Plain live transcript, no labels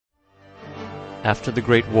After the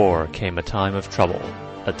Great War came a time of trouble,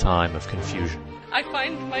 a time of confusion. I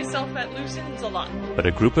find myself at loose ends a lot. But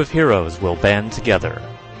a group of heroes will band together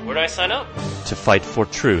Where do I sign up? to fight for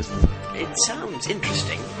truth, It sounds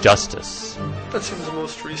interesting. justice, That seems the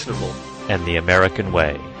most reasonable. and the American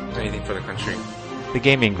way. Anything for the country. The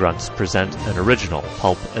Gaming Grunts present an original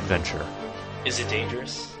pulp adventure. Is it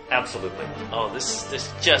dangerous? Absolutely. Oh, this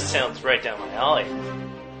just sounds right down my alley.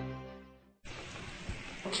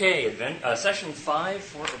 Okay, session 5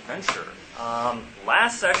 for adventure.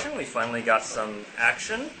 Last session, we finally got some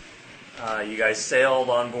action. You guys sailed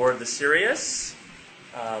on board the Sirius.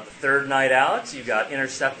 The third night out, you got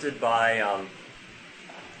intercepted by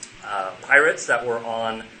pirates that were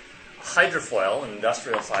on hydrofoil, an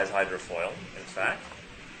industrial-sized hydrofoil, in fact.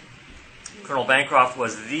 Colonel Bancroft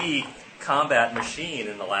was the combat machine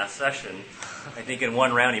in the last session. I think in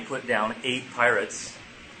one round he put down 8 pirates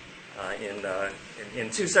in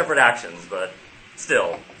 2 separate actions, but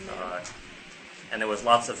still. And there was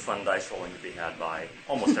lots of fun dice rolling to be had by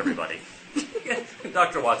almost everybody.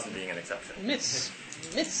 Dr. Watson being an exception. Miss.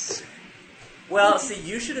 Well, see,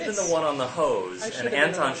 you should have been the one on the hose, I should and have been the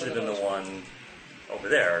Anton one should have on been the the one over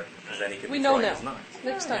there, because then he could We be know throwing now. his knives.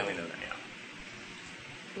 Next time. Yeah, we know that,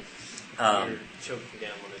 You're choking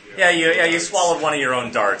down one of your you swallowed one of your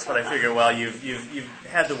own darts, but I figure, well, you've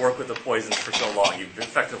had to work with the poisons for so long, you've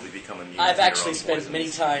effectively become immune to I've your actually own spent poisons. many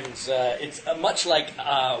times. It's much like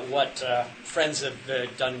what friends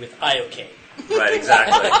have done with iocane. Right,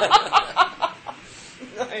 exactly.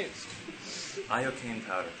 Nice. Iocane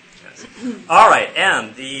powder. Yes. All right,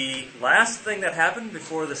 and the last thing that happened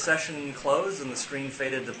before the session closed and the screen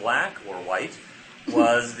faded to black or white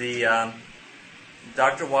was the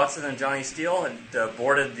Dr. Watson and Johnny Steele had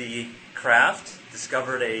boarded the craft,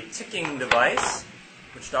 discovered a ticking device,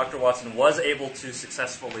 which Dr. Watson was able to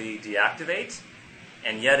successfully deactivate,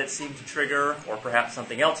 and yet it seemed to trigger, or perhaps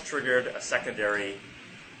something else triggered, a secondary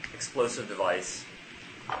explosive device.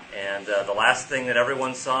 And the last thing that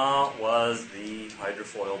everyone saw was the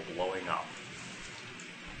hydrofoil blowing up.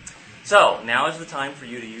 So, now is the time for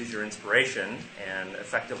you to use your inspiration and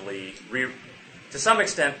effectively, to some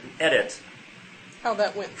extent, edit How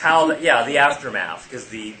that went. the aftermath. Because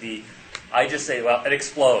I just say, well, it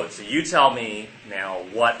explodes. So you tell me now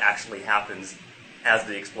what actually happens as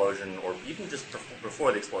the explosion, or even just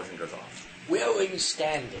before the explosion goes off. Where were you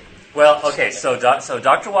standing? Well, okay, so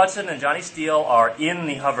Dr. Watson and Johnny Steele are in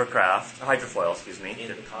the hydrofoil,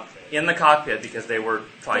 in the cockpit because they were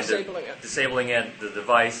trying disabling the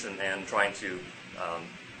device and trying to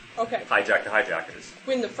Okay. hijack the hijackers.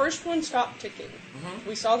 When the first one stopped ticking,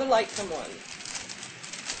 we saw the light come on.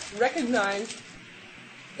 Recognized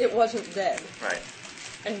it wasn't dead, Right.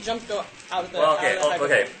 and jumped out of the. Well,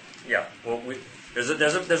 okay, yeah. Well, there's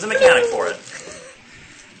a mechanic for it.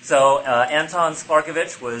 So Anton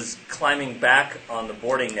Sparkovich was climbing back on the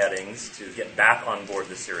boarding nettings to get back on board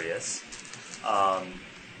the Sirius.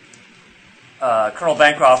 Colonel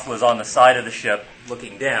Bancroft was on the side of the ship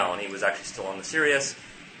looking down. He was actually still on the Sirius.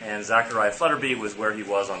 And Zachariah Flutterby was where he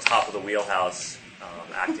was on top of the wheelhouse,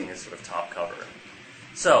 acting as sort of top cover.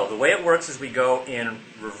 So the way it works is we go in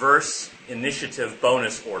reverse initiative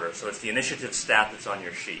bonus order. So it's the initiative stat that's on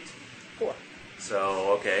your sheet. 4.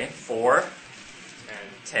 So, okay, 4.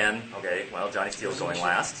 10. Okay, well, Johnny Steele's going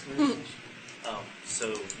last. Oh,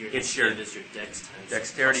 so It's your is your dex times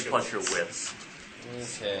dexterity plus your wits.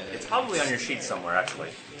 Okay. It's probably on your sheet somewhere, actually.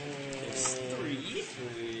 It's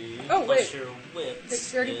 3. Oh, Plus wait. your wits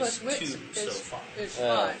Dexterity is plus wits 2, so is 5.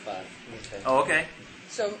 5. 5. Okay. Oh, okay.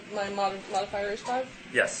 So my modifier is 5?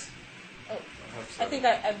 Yes. Oh. I think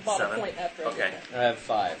I bought 7. a point after I did Okay. that. I have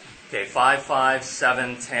 5. Okay, 5, 5,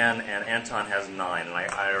 7, 10, and Anton has 9. And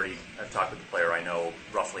I've talked with the player. I know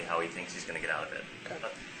roughly how he thinks he's going to get out of it. Okay.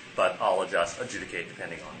 But I'll adjudicate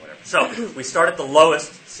depending on whatever. So we start at the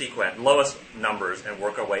lowest numbers, and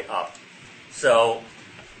work our way up. So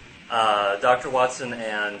Dr. Watson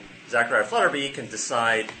and Zachariah Flutterby can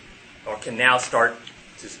decide, or can now start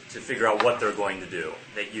to figure out what they're going to do.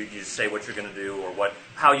 That you say what you're going to do, or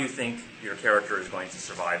how you think your character is going to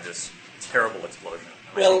survive this terrible explosion.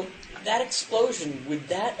 Well, that explosion, would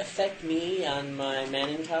that affect me on my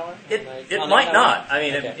manning tower? It On might tower? not. I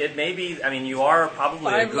mean, Okay. it may be. I mean, you are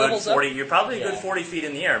probably 5 a good levels up? 40. You're probably a good Yeah. 40 feet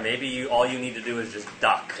in the air. Maybe all you need to do is just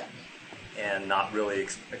duck Yeah. and not really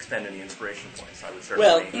expend any inspiration points. I would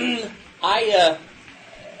Well, certainly.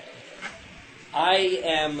 I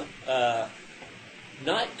am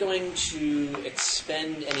not going to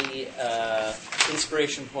expend any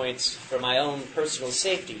inspiration points for my own personal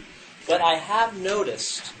safety, but I have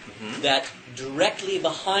noticed that directly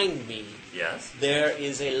behind me yes. there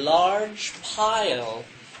is a large pile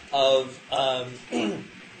of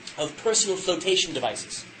of personal flotation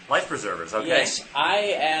devices. Life preservers, okay. Yes, I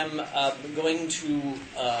am going to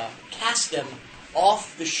cast them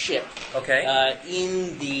off the ship Okay.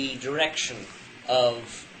 in the direction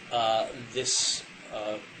of this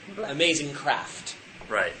amazing craft.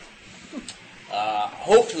 Right.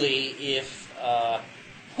 Hopefully, if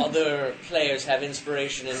other players have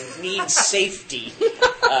inspiration and need safety,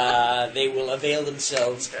 they will avail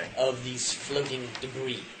themselves Okay. of these floating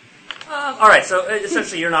debris. All right. So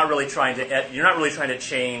essentially, you're not really trying to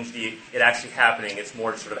change it actually happening. It's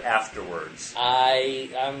more sort of afterwards.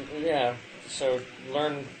 Yeah. So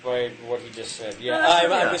learn by what he just said. Yeah, Yeah, I'm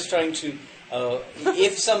yeah. just trying to.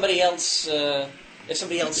 If somebody else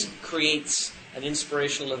creates an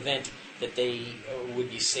inspirational event, that they would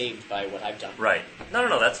be saved by what I've done. Right.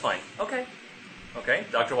 No. That's fine. Okay. Okay.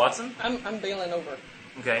 Dr. Watson. I'm bailing over.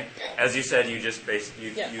 Okay. As you said, you just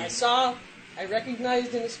basically I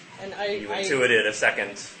recognized it, and you intuited a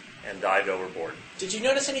second and dived overboard. Did you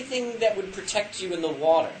notice anything that would protect you in the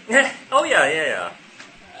water Oh yeah.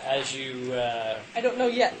 as you? I don't know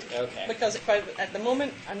yet. Okay. Because at the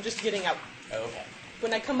moment, I'm just getting out. Okay.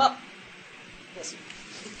 When I come up, we'll see.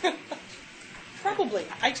 Probably.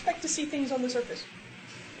 I expect to see things on the surface.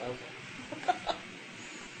 Okay.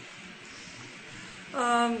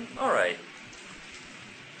 All right.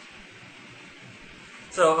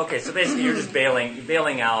 So basically you're just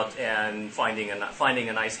bailing out and finding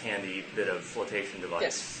a nice handy bit of flotation device.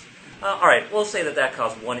 Yes. All right, we'll say that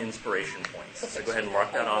costs 1 inspiration point. So go ahead and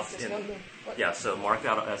mark that off. So mark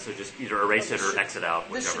that. So just either erase it or exit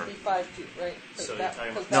out, This whichever. should be 5 too, right? So that, you're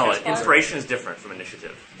talking- No, that's five? inspiration is different from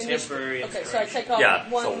initiative. Temporary Okay, so I take off Yeah,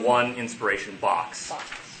 one. so 1 inspiration box. box.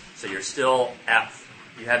 So you're still at.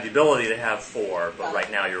 You have the ability to have 4, but Got it.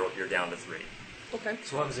 right now you're down to 3. Okay.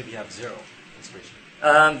 So what happens if you have 0 inspiration?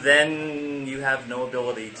 Then you have no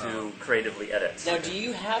ability to creatively edit. Now, do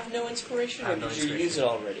you have no inspiration, I or have no did you inspiration. use it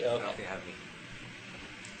already? I don't Okay. think I have any.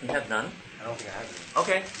 You have none? I don't think I have any.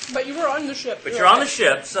 Okay. But you were on the ship. But you're on the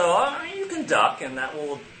ship, so you can duck, and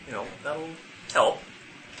that'll help.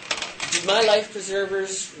 Did my life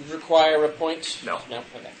preservers require a point? No. No.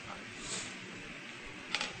 Okay.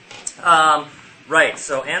 Right.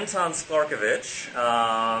 So Anton Sklarkovich,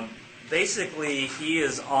 basically, he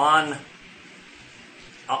is on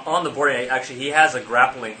the board. Actually, he has a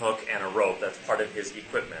grappling hook and a rope. That's part of his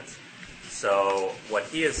equipment. So what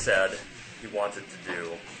he has said he wanted to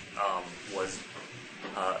do was.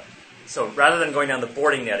 So rather than going down the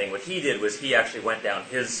boarding netting, what he did was he actually went down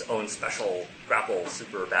his own special grapple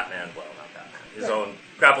super Batman, well, not Batman, his own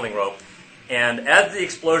grappling rope. And as the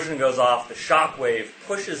explosion goes off, the shockwave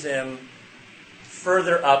pushes him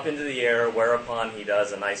further up into the air, whereupon he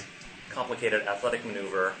does a nice complicated athletic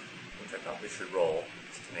maneuver, which I probably should roll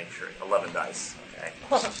just to make sure. 11 dice, okay?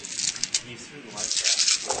 You threw the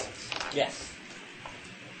life raft. Yes.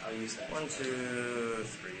 I'll use that. 1, 2,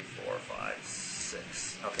 3, 4, 5,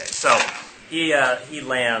 6. Okay, so he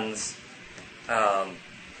lands. For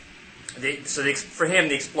him,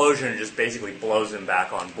 the explosion just basically blows him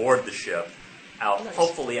back on board the ship,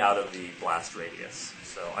 hopefully out of the blast radius.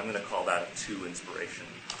 So I'm going to call that a 2 inspiration,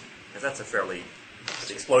 because that's the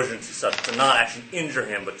explosion to not actually injure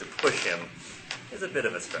him, but to push him, is a bit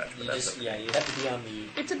of a stretch. But You have to be on the.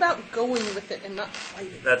 It's about going with it and not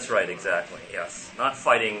fighting. That's right, exactly. Yes, not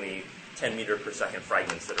fighting the 10 meter per second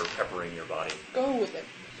fragments that are peppering your body. Go with it.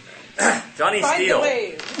 Johnny Find Steele. the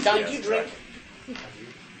wave. John, Yes, do you drink? right.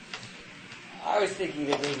 I was thinking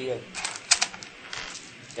that maybe a.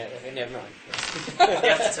 Okay, never mind. You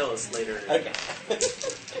have to tell us later Okay.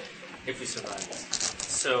 if we survive this.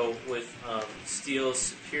 So, with Steele's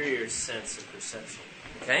superior sense of perception,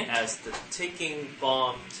 Okay. as the ticking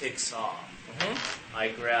bomb ticks off, I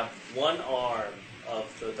grab one arm of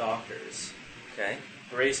the doctor's, Okay.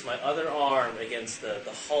 brace my other arm against the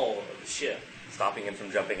hull of the ship, Stopping him from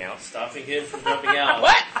jumping out. stopping him from jumping out.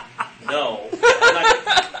 What? No. I'm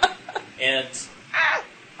not- and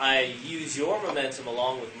I use your momentum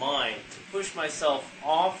along with mine to push myself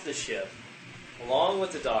off the ship, along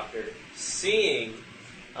with the doctor, seeing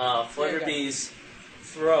Flutterby's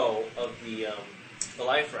throw of the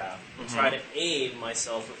life raft, and try to aim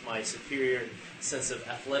myself with my superior sense of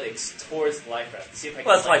athletics towards the life raft. See if I can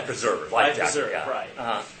Well, it's life preserver. Life jacket, preserver, yeah. right.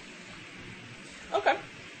 Uh-huh. Okay.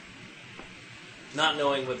 Not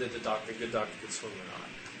knowing whether the good doctor could swim or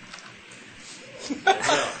not. No.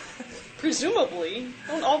 Presumably.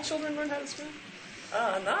 Don't all children learn how to swim?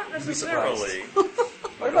 Not necessarily.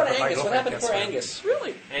 What about My Angus? What girlfriend happened can't poor swim. Angus?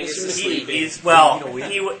 Really? Angus He's is in the sleeping.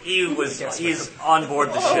 He's on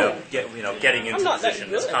board the ship, getting into I'm not that position.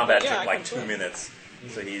 good, This combat but yeah, took I like can 2 swim. minutes,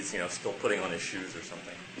 so he's still putting on his shoes or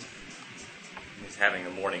something. He's having a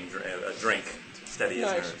morning a drink to steady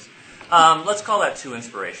his Nice. nerves. Let's call that 2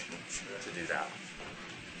 inspiration to do that.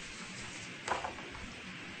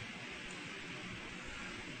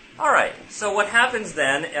 All right. So what happens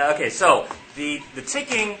then? Okay. So the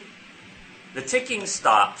ticking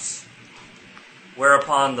stops,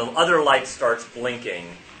 whereupon the other light starts blinking.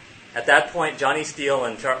 At that point, Johnny Steele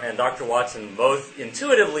and Dr. Watson both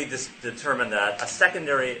intuitively determine that a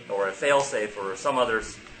secondary or a failsafe or some other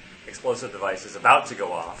explosive device is about to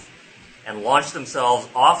go off, and launch themselves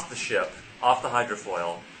off the ship, off the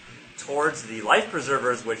hydrofoil, towards the life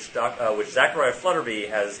preservers which Zachariah Flutterby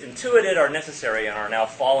has intuited are necessary and are now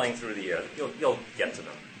falling through the air. You'll get to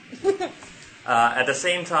them. At the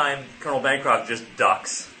same time, Colonel Bancroft just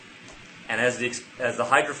ducks. And as the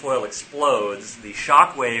hydrofoil explodes, the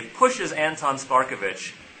shock wave pushes Anton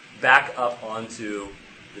Sparkovich back up onto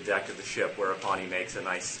the deck of the ship, whereupon he makes a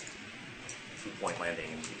nice 2-point landing,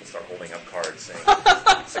 and people start holding up cards saying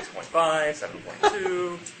 6.5,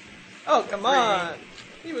 7.2. Oh, come on.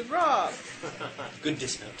 He was robbed. Good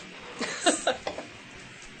dismount.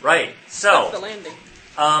 Right. That's So the landing.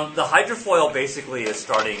 the hydrofoil basically is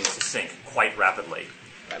starting to sink quite rapidly.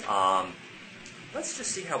 Let's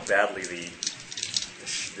just see how badly the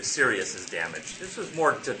Sirius is damaged. This was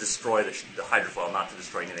more to destroy the hydrofoil, not to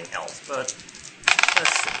destroy anything else. But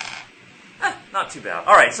let's see. Not too bad.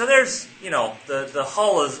 All right, so there's, the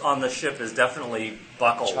hull on the ship is definitely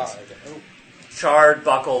buckled. Charred,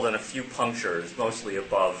 buckled, and a few punctures, mostly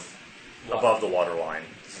above the waterline.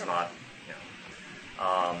 It's not,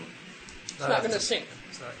 It's not going to sink.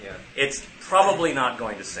 It's not yet. it's probably not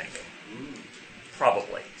going to sink.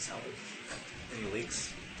 Probably. Any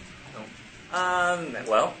leaks?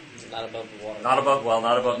 Well, Not above the water.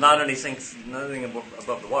 nothing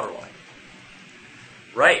above the waterline.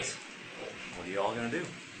 Right. What are you all going to do?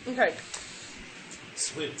 Okay.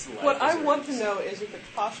 Swim to life What I preservers. want to know is if it's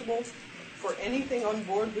possible for anything on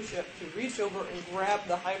board the ship to reach over and grab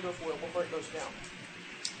the hydrofoil before it goes down.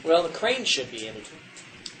 Well, the crane should be able to.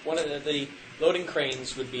 One of the loading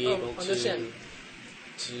cranes would be able on this end.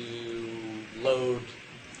 to load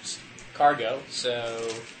cargo, so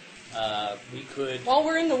we could. While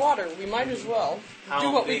we're in the water, we might as well do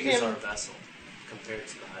How what we big is can. our vessel compared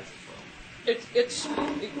to the hydrofoil?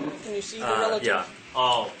 Can you see the relative? Yeah.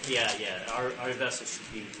 Oh, yeah. Our vessel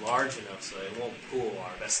should be large enough so it won't pull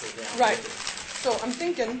our vessel down. Right. with So I'm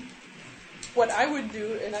thinking, what I would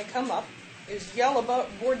do, and I come up, is yell about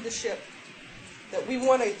board the ship that we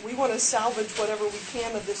want to salvage whatever we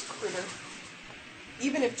can of this critter,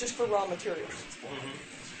 even if just for raw materials,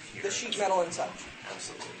 the sheet metal and such. it.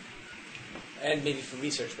 Absolutely. And maybe for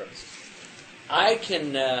research purposes. I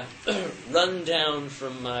can run down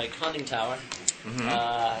from my conning tower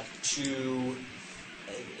to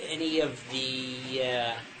any of the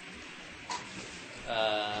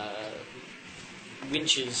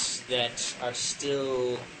winches that are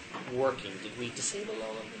still working. Did we disable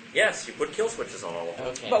all of them? Yes, you put kill switches on all of them.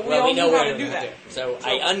 Okay. But we well, all we know knew how where to do to that. So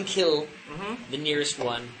I unkill the nearest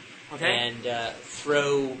one Okay. and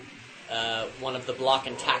throw one of the block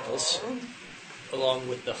and tackles along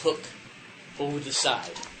with the hook over the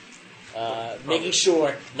side, making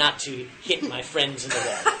sure not to hit my friends in the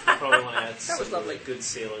wall. You probably want to add was some lovely. really good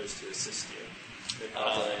sailors to assist you. They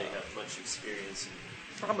probably have much experience.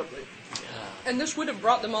 Probably. And this would have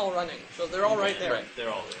brought them all running, so they're all right there. Right.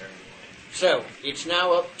 They're all there anyway. So it's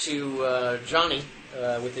now up to Johnny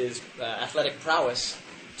with his athletic prowess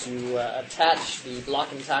to attach the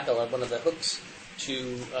block and tackle of one of the hooks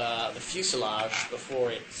to the fuselage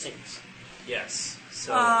before it sinks. Yes.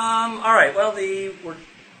 So All right. Well, the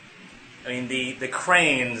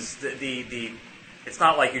cranes. It's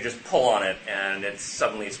not like you just pull on it and it's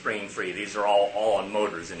suddenly springing free. These are all on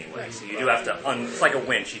motors anyway. So you do have to. It's like a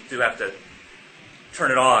winch. You do have to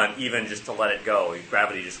turn it on even just to let it go.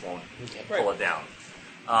 Gravity just won't pull it down.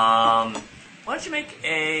 Why don't you make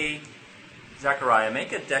Zachariah,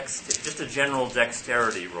 make just a general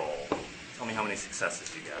dexterity roll. Tell me how many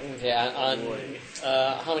successes you get. Yeah, on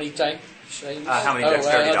how many type should I use? How many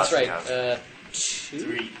dexterity that's dots do right. you have? 2?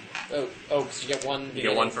 3. Oh, because you get one. You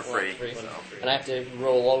get one for free. And I have to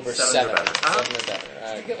roll over 7 or 7. better. 7 or better. All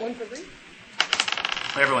You right. get one for free?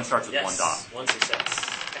 Everyone starts with Yes. one dot. One success.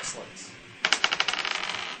 Excellent.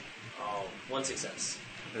 Oh, one success.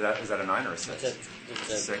 Is that a 9 or a 6? That's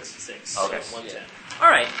a 6. 6. Okay. So 110. All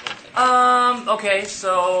right. Okay,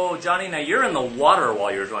 so Johnny, now you're in the water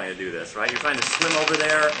while you're trying to do this, right? You're trying to swim over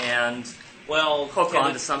there and Well, Hook can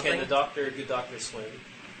onto the, something? Can the good doctor swim?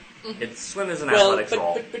 swim is an Well, athletics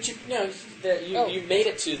roll. but you made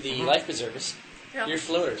it to the life preservers. Yeah. You're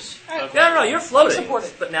floaters. Okay. No, you're floating. Support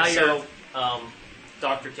it. But now you're. So,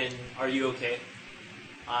 Doctor, are you okay?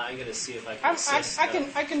 I'm going to see if I can assist.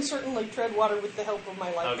 I can certainly tread water with the help of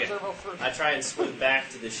my life Okay. preserver for. I try and swim back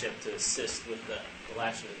to the ship to assist with the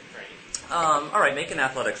latching of the crane. All right, make an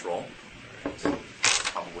athletics roll.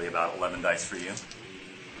 Probably about 11 dice for you.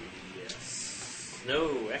 Yes.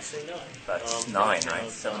 No, actually 9. That's 9, right?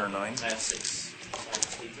 7 or 9? I have 6. I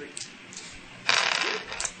take 3.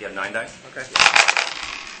 You have 9 dice? Okay.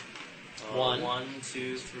 1. 1,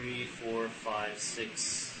 2, 3, 4, 5,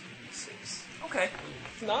 6. 6. Okay.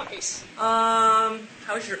 Nice.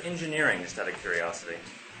 How's your engineering, just out of curiosity?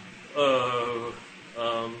 2.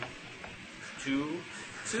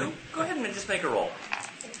 2? Go ahead and just make a roll.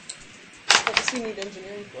 Does he need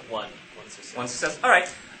engineering? 1 success. 1 success. All right.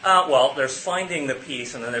 Well, there's finding the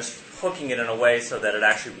piece, and then there's hooking it in a way so that it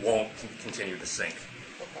actually won't continue to sink.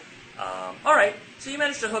 Okay. All right. So you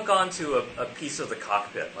managed to hook onto a piece of the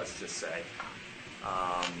cockpit, let's just say.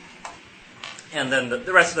 And then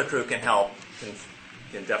the rest of the crew can help,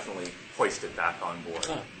 can definitely hoist it back on board.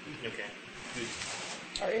 Oh. Okay. Good.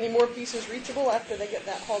 Are any more pieces reachable after they get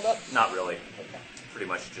that hauled up? Not really. Okay. Pretty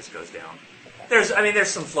much it just goes down. Okay. There's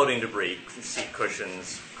some floating debris, seat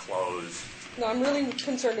cushions, clothes. No, I'm really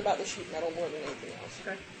concerned about the sheet metal more than anything else.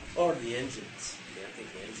 Okay. Or the engines. Yeah, I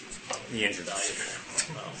think the engines probably The engines.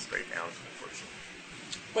 valuable. Straight down. Unfortunately.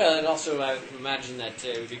 Well, and also I imagine that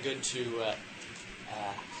it would be good to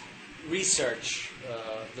research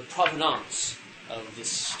the provenance of this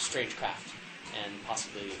strange craft and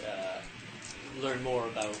possibly learn more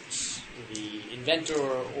about the inventor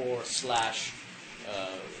or slash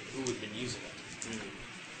who had been using it.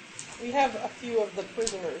 Mm. We have a few of the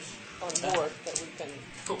prisoners on board that we can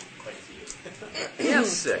Oh, quite a few. We have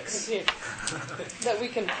 6. that we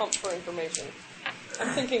can pump for information. I'm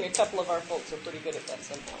thinking a couple of our folks are pretty good at that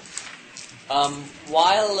somehow.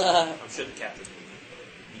 While I'm sure the captain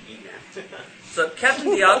will be eager. So Captain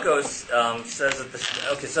Diakos says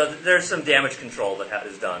that so there's some damage control that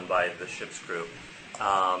is done by the ship's crew,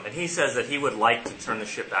 and he says that he would like to turn the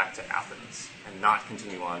ship back to Athens and not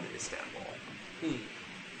continue on to Istanbul.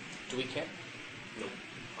 do we care? Nope,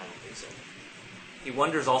 I don't think so. He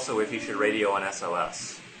wonders also if he should radio on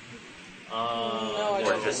SOS, No, I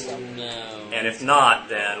or don't just- think so. No. and if not,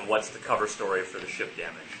 then what's the cover story for the ship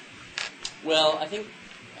damage? Well, I think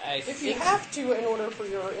If you have to in order for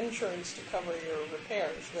your insurance to cover your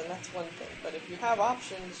repairs, then that's one thing. But if you have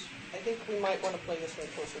options, I think we might want to play this one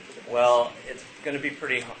closer to the vest. Well, it's going to be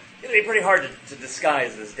pretty hard to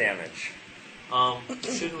disguise this damage.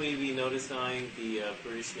 Shouldn't we be notifying the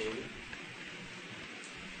British Navy?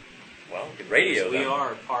 Well, we could radio We them.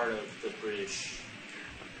 are part of the British.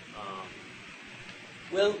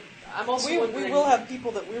 Well, I'm also we wondering. will have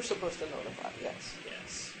people that we're supposed to notify, yes.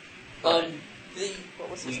 Yes. What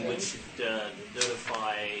was his We name? should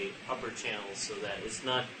notify upper channels so that it's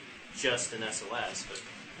not just an SOS, but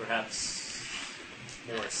perhaps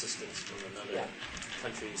more assistance from another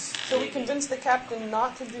country's So we Navy. convince the captain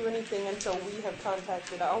not to do anything until we have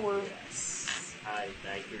contacted our Yes, I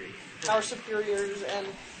agree. our superiors and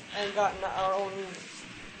gotten our own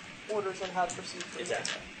orders on how to proceed from there.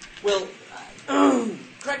 Exactly. Well,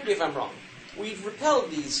 correct me if I'm wrong. We've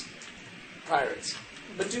repelled these pirates,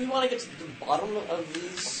 but do we want to get to the bottom of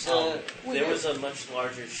these? We There do. was a much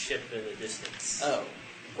larger ship in the distance. Oh,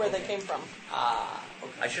 Where they came from.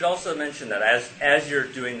 okay. I should also mention that as you're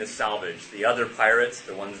doing the salvage, the other pirates,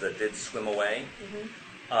 the ones that did swim away,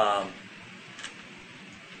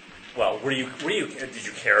 well, did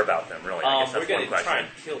you care about them really? I guess We're that's going one to try question.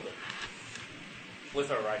 and kill them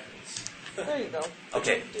with our rifles. There you go.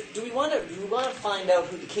 Okay, Do we want to find out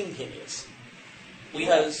who the kingpin is? We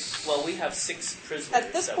Because have 6 prisoners.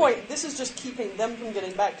 At this that point, this is just keeping them from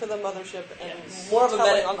getting back to the mothership and Yes. more of a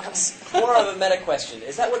telling meta, on us. more of a meta question.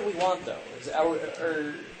 Is that what we want, though? Is our,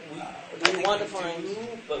 or do we want to find? do,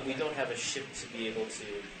 but we don't have a ship to be able to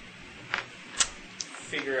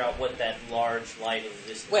figure out what that large light in the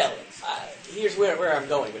distance Well, is. here's where I'm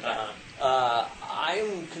going with that. Uh-huh.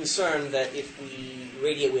 I'm concerned that if we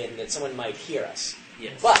radio in, that someone might hear us.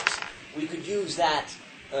 Yes. But we could use that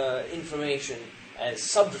information as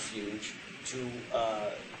subterfuge to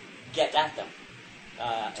get at them.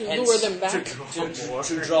 To hence- lure them back.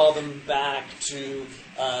 to draw them back, to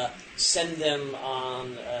send them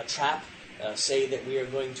on a trap, say that we are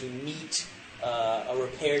going to meet a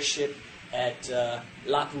repair ship at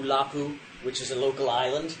Lapu Lapu, which is a local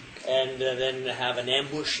island, and then have an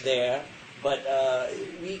ambush there. But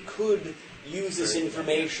we could use this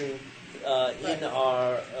information in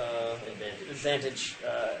our advantage.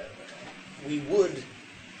 We would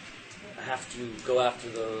have to go after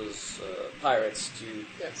those pirates to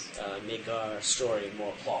Yes. make our story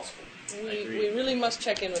more plausible. We really must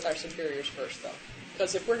check in with our superiors first, though.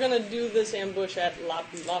 Because if we're going to do this ambush at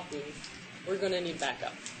Lapu Lapu, we're going to need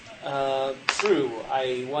backup. True.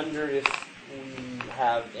 I wonder if we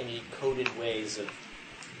have any coded ways of...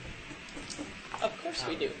 Of course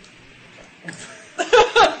we do.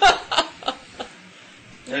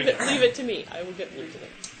 Very Leave it to me. I will get through to them.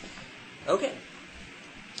 Okay.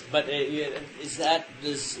 But does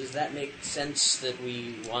that make sense that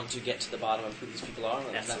we want to get to the bottom of who these people are?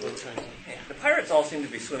 Or is that what we're trying to... Yeah. The pirates all seem to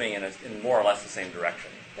be swimming in more or less the same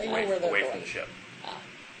direction. They know away where they're away from going. the ship.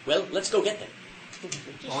 Well, let's go get them.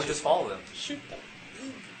 Why don't we just follow them? Shoot them.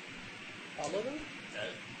 Follow them?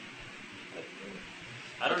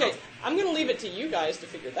 I don't Okay, know. I'm going to leave it to you guys to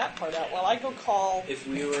figure that part out while I go call... If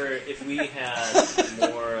we had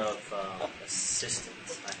more of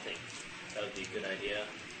assistance, I think that would be a good idea.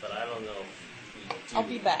 But I don't know if we do. I'll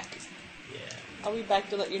be back. Yeah. I'll be back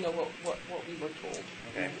to let you know what we were told.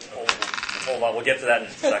 Okay, hold on. We'll get to that in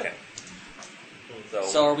just a second.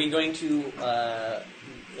 So are we going to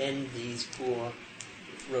end these poor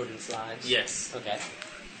rodent flies? Yes. Okay.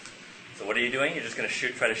 So what are you doing? You're just going to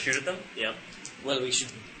try to shoot at them? Yep. Well, we should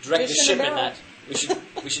direct the Fish in a ship in barrel.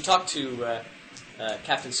 that. We should talk to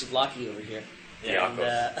Captain Souvlaki over here. Yeah. And,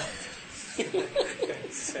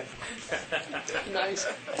 Nice.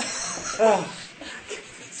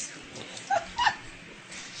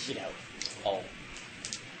 you know,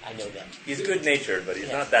 I know them. He's good-natured, but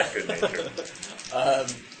he's not that good-natured.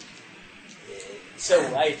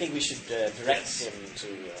 So I think we should direct him to.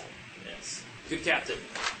 Yes. Good captain.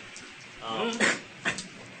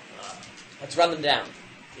 Let's run them down.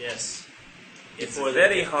 Yes. It's Before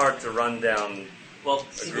very hard to run down Well,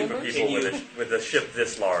 a group of Can people you- with a ship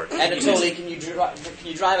this large. Anatoly, can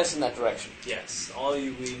you drive us in that direction? yes. All we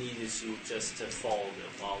need is you just to follow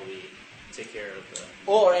them while we take care of the.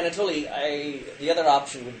 Or Anatoly, the other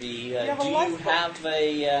option would be: have a do you lifeboat. have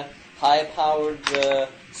a high-powered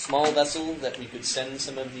small vessel that we could send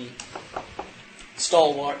some of the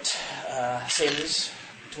stalwart sailors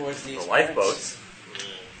towards these The pirates? lifeboats.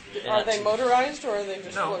 Are they motorized or are they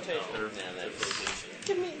just No. flotation? Yeah, that's-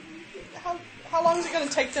 Give me... How long is it going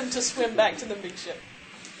to take them to swim back to the big ship?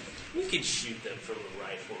 We could shoot them from a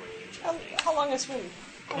rifle range. I think. How long a swim?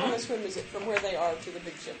 How long a swim is it from where they are to the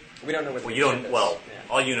big ship? We don't know what Well, the you ship don't. is. Well,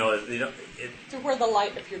 Yeah. all you know is To where the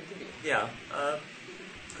light appeared to be. Yeah.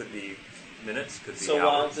 Could be minutes. Could be So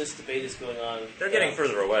while hours. this debate is going on, They're getting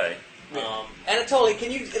further away. Anatoly,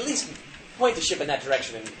 can you at least point the ship in that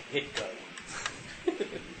direction and hit go?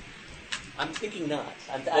 I'm thinking not.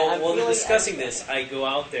 I'm While we're feeling- discussing this, I go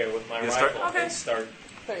out there with my You start- rifle okay. and start.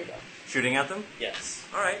 There you go. Shooting at them. Yes.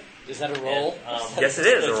 All right. Is that a roll? And, Yes, it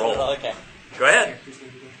is a roll. Okay. Go ahead.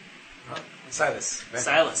 Silas.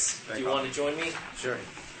 Silas, do you want to join me? Sure.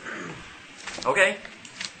 Okay.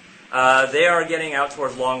 They are getting out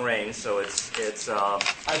towards long range, so it's Are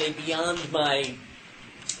they beyond my...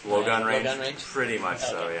 low gun Low range. gun range? Pretty much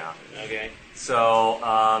so. Okay. Yeah. Okay. So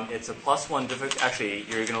it's a +1 difficulty. Actually,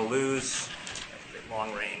 you're going to lose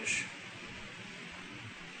long range.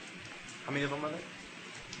 How many of them are there?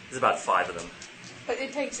 There's about 5 of them. But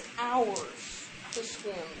it takes hours to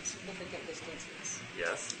swim significant distances.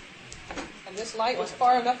 Yes. And this light was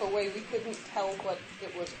far enough away we couldn't tell what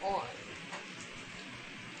it was on.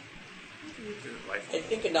 Rifle. I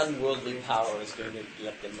think an unworldly power is going to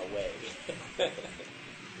let them away.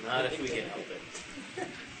 Not if we can help it.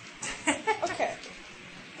 Okay.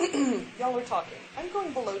 Y'all are talking. I'm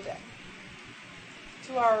going below deck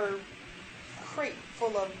to our crate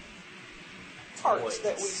full of parts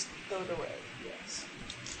that we stowed away. Yes.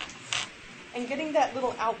 And getting that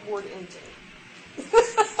little outboard engine.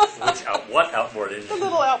 What outboard The engine?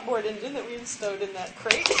 little outboard engine that we had stowed in that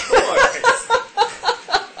crate.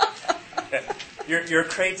 Your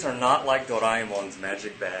crates are not like Doraemon's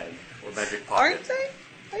magic bag or magic pocket. Aren't they?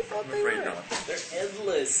 I thought I'm they afraid were. not. They're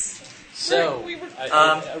endless. So, We were-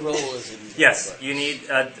 a roll is in... Yes, you need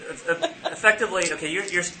effectively. Okay,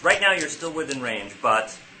 you're right now. You're still within range,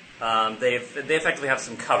 but they effectively have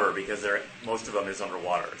some cover because most of them is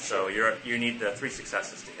underwater. So you need 3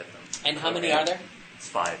 successes to hit them. And how many are there? It's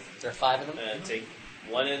 5. There are 5 of them? Take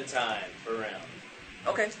one at a time per round.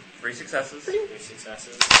 Okay, 3 successes. 3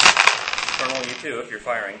 successes. Colonel, you too, if you're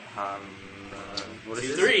firing. What is Two,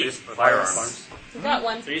 this? three. This- Firearms. We got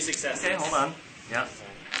one. 3 successes. Okay, hold on. Yeah.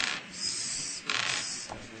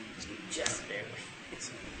 Just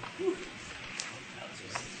barely.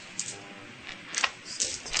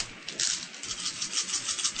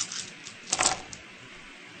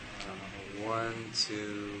 One,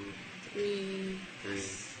 two, 3, three.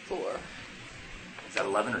 4. Is that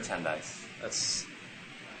 11 or 10 dice? That's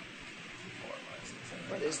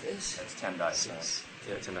What is this? That's 10 dice. six.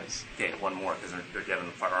 Yeah, 10 dice. Okay, one more, because they're given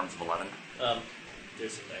firearms of 11.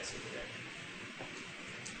 There's some dice over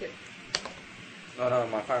there. Oh, no,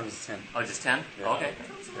 my firearms is 10. Oh, just 10? Yeah. Okay.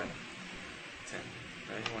 Yeah. 10.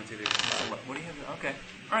 Right? 1, 2, 3, 4, So 5. what do you have? Okay.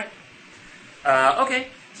 All right. Okay.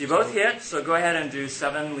 So you both hit. So go ahead and do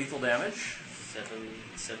 7 lethal damage. 7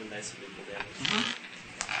 dice of lethal damage.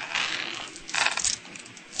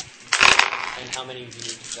 And how many do you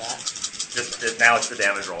need for that? Just now it's the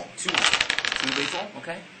damage roll. 2. 2 lethal.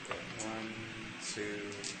 Okay. 1, 2,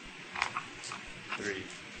 3.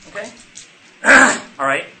 Okay. All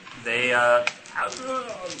right. They 2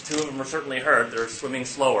 of them are certainly hurt. They're swimming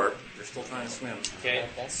slower. They're still trying to swim. Okay.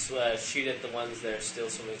 Okay. So, shoot at the ones that are still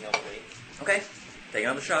swimming healthily. Okay. Take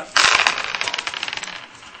another shot.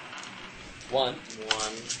 1. 1,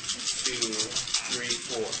 2, 3,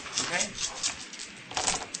 4. Okay.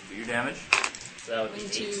 Do your damage. So that would be 1,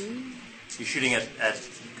 8. 2. You're shooting at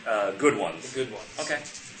good ones. The good ones. Okay.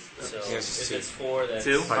 So Yes, if 2. it's 4, that's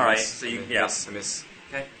 2. If I All right. miss, So you I miss, I miss.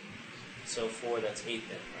 Okay. So 4, that's 8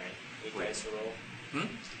 then, right? 8 Wait. dice to roll. Hmm?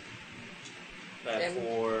 Damage.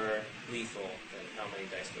 For lethal, then how many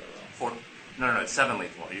dice do I roll? 4. No. It's 7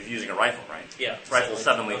 lethal. You're using a rifle, right? Yeah. Rifle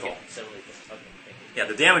 7 lethal. Okay, 7 lethal. Okay, thank you. Yeah.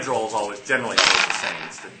 The damage roll is always generally always the same.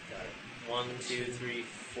 It's Got it. 1, 2, 3,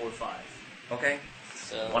 4, 5. okay.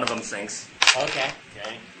 So, One of them sinks. okay.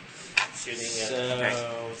 Okay. Shooting at Okay.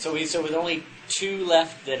 So with only 2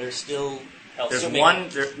 left that are still health. There's swimming. one.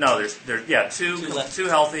 There's 2 Two left. 2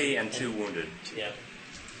 healthy and 2 wounded. Yeah.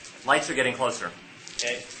 Lights are getting closer.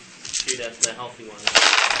 Okay. Shoot at the healthy one.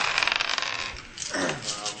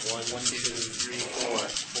 1, 2, 3, 4.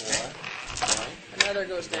 4. Right. Another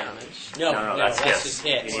goes down. Damage. No, that's hits. just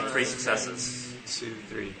hit. You need 3 successes. 2,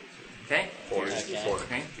 3, Okay. 4. Okay. 4.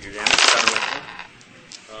 Okay. Do your damage. 7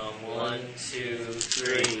 lethal. 1, 2,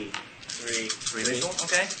 3. 3. 3 lethal.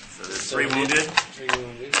 Okay. So there's So 3 we- wounded. 3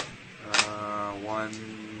 wounded.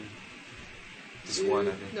 1. Just 1,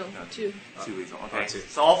 I think. No, No. 2. 2 lethal. Okay. 2.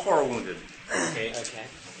 So all 4 are wounded. Okay. Okay.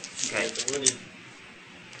 Okay. The wounded.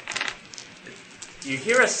 You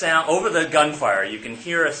hear a sound over the gunfire. You can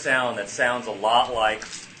hear a sound that sounds a lot like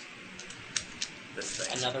this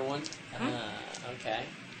thing. Another one? Okay.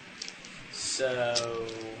 So.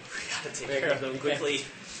 Gotta take care of them quickly.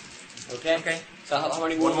 Okay. Okay. So how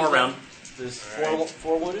many One wounded? more round. There's All right.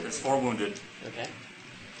 4 wounded? There's 4 wounded. Okay.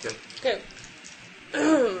 Okay.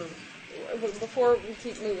 Before we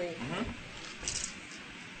keep moving,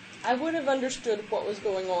 I would have understood what was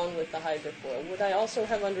going on with the hydrofoil. Would I also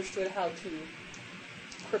have understood how to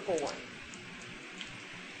cripple one?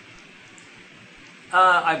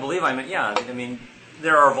 I believe yeah. I mean,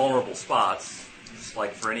 there are vulnerable spots. Just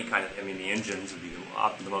like for any kind of, the engines would be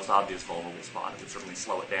the most obvious vulnerable spot. It would certainly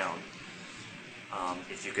slow it down.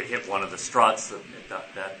 If you could hit one of the struts, that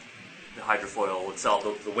the hydrofoil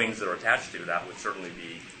itself, the wings that are attached to, that would certainly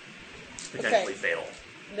be potentially fatal.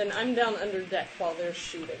 Then I'm down under deck while they're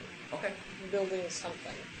shooting, Okay. building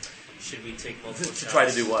something Should we take multiple To shots? try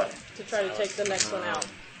to do what? to try to take the next one out.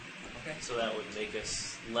 So that would make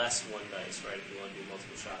us less 1 dice, right? If you want to do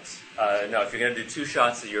multiple shots. No, if you're going to do 2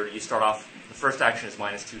 shots, you start off. The first action is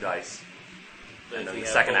minus 2 dice, But and if then we the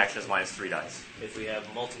have second both- action is minus 3 dice. If we have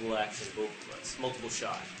multiple action, that's multiple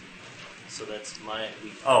shot. So that's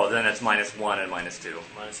we Oh, then it's minus 1 and minus 2.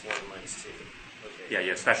 minus 1 and minus 2. Okay. Yeah, you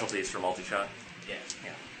have specialties for multi-shot. Yeah.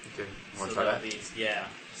 Yeah. Okay. Want So to try that'll that? be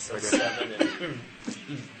So Okay. 7 and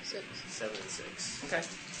 6. 7 and 6. Okay.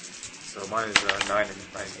 So mine is 9 and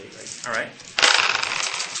 8, right? All right.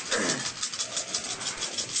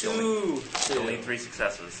 2. You'll need 3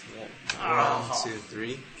 successes. Yeah. 1, 2,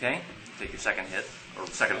 3. Okay. Take your second hit or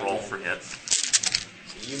second roll for hits.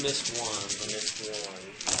 So you missed 1. I missed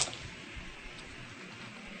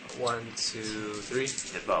 1. 1, 2, 3.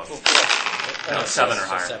 Hit both. Oh, No, 7 or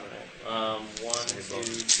higher. 7, right? 1, 2,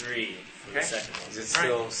 3 for the Okay. second one. Is it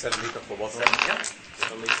still 7 lethal for both of 7. them? Yep.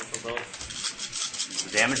 So lethal for both.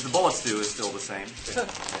 The damage the bullets do is still the same. Okay. 1,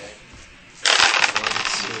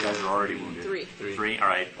 You guys are already wounded. 3. 3. 3. All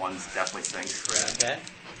right. One's definitely sinks. Correct. Okay.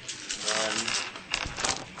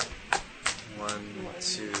 1,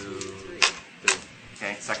 2, 3. 3.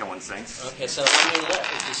 Okay. Second one sinks. Okay, so how many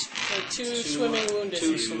left? Just So 2 swimming wounded.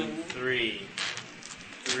 2 swimming. 3.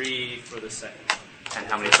 3 for the second one. And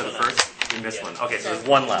how many for the first? You missed Yeah. one. Okay, so there's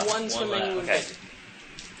one left. One swimming left. wounded.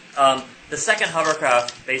 Okay. The second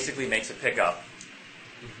hovercraft basically makes a pickup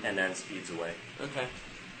and then speeds away. Okay.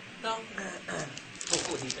 No,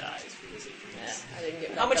 Hopefully he dies for this. I didn't get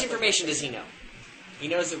How back much up information with does he know? He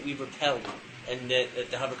knows that we repelled and that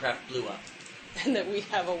the hovercraft blew up. and that we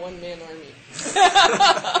have a one-man army.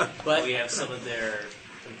 But We have some of their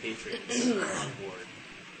compatriots on board.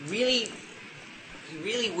 really, he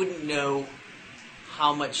really wouldn't know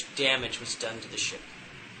how much damage was done to the ship.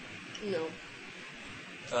 No.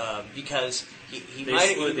 Because he They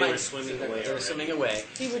might... were he might- swimming away They were already. swimming away.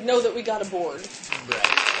 He would know that we got aboard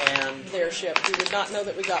Right. And their ship. He would not know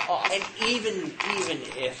that we got off. And even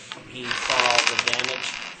if he saw the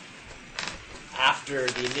damage, after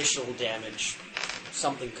the initial damage,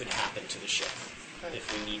 something could happen to the ship. Right.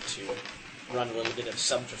 If we need to run a little bit of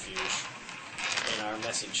subterfuge in our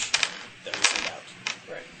message that we send out.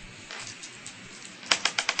 Right.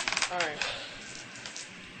 All right.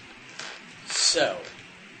 So,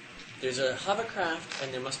 there's a hovercraft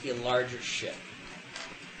and there must be a larger ship.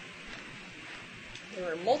 There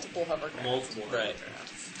were multiple hovercrafts. Multiple Right.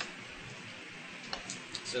 hovercrafts.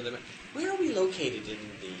 So, where are we located in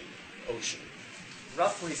the ocean?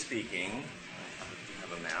 Roughly speaking, I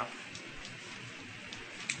have a map.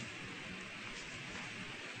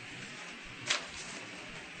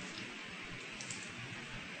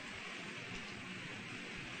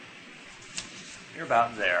 You're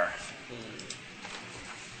about there.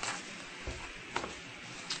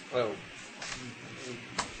 Oh.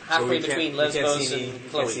 Halfway So between we can't Lesbos see and we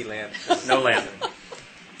Chloe. can't see land. No land.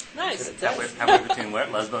 Nice. Halfway between where?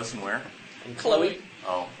 Lesbos and where? And Chloe.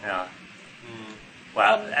 Oh, yeah.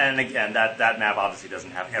 Well, and again, that map obviously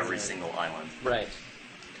doesn't have every single island. Right.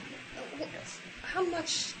 Yes. How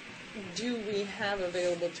much do we have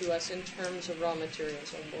available to us in terms of raw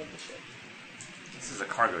materials on board the ship? This is a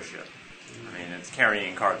cargo ship. I mean, it's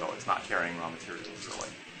carrying cargo. It's not carrying raw materials, really.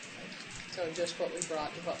 So just what we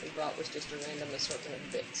brought, and what we brought was just a random assortment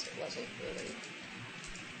of bits. It wasn't really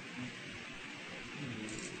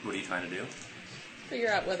What are you trying to do? figure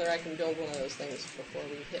out whether I can build one of those things before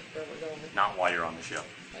we hit where we're going. Not while you're on the ship.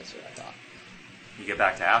 That's what I thought. You get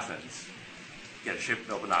back to Athens, get a ship,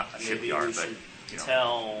 well, not a Maybe shipyard, we but should tell,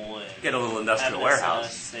 tell get a little industrial have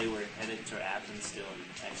warehouse. Say we're headed to Athens still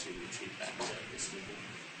and actually retreat back to Istanbul.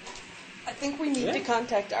 I think we need to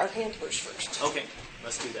contact our handlers first. Okay,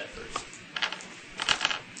 let's do that first.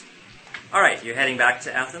 All right, you're heading back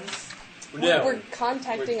to Athens. We're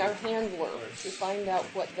contacting our handler to find out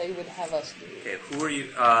what they would have us do. Okay, who are you?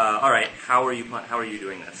 All right, how are you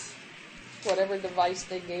doing this? Whatever device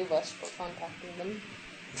they gave us for contacting them.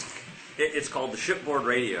 It's called the shipboard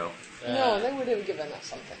radio. No, they would have given us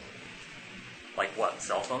something. Like what?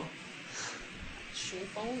 Cell phone? Shoe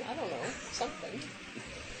phone? I don't know. Something.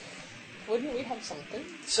 Wouldn't we have something?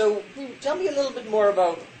 So, tell me a little bit more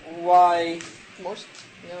about why... Morse?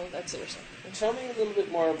 No, that's interceptor. Tell me a little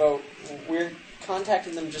bit more about... We're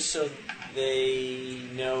contacting them just so they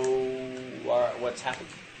know what's happened?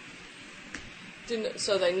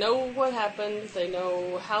 So they know what happened. They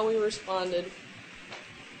know how we responded.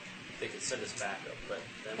 They could send us backup, but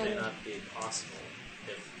that may not be possible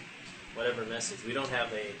if whatever message. We don't have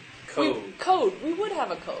a code. We would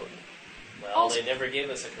have a code. Well, Also- they never gave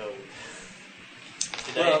us a code.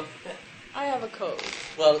 Today. Well, I have a code.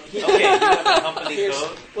 well, okay, you have a company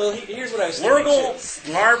code? Well, here's what I was thinking. Wurgle,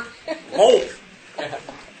 Snarp, Hope.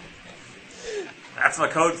 That's my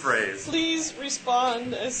code phrase. Please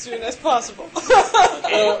respond as soon as possible.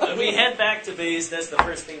 Okay, when we head back to base, that's the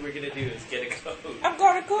first thing we're going to do is get a code. I've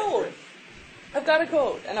got a code. I've got a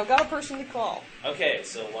code, and I've got a person to call. Okay,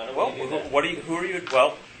 so why don't Well, we do that?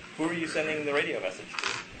 who are you sending the radio message to?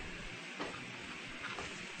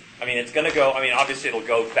 I mean, it's going to go. I mean, obviously, it'll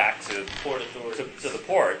go back to Port authority. to the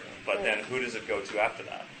port, but then who does it go to after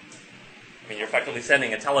that? I mean, you're effectively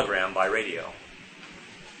sending a telegram by radio.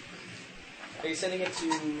 Are you sending it to,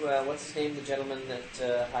 what's his name, the gentleman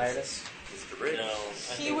that hired us? Mr. Bridge. No,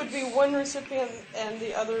 He would be one recipient, and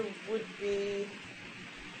the other would be...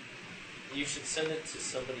 You should send it to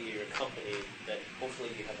somebody at your company that hopefully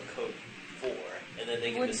you have a code for, and then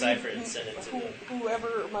they can would decipher be it and send it to the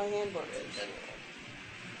whoever my handler is. general.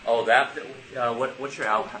 Oh, that. What's your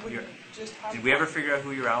ally? Would just have Did we ever figure out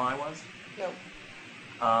who your ally was?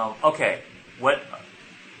 No. Okay. What?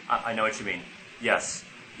 I know what you mean. Yes,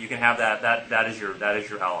 you can have that. That is your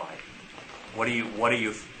ally. What do you?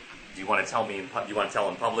 Do you want to tell me? Do you want to tell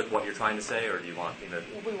in public what you're trying to say, or do you want me to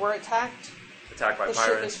We were attacked. attack by The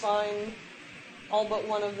ship is pirates? fine. All but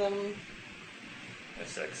one of them. There's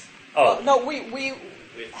 6. Oh, No, we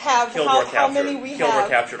have Kildor how many we Kildor have.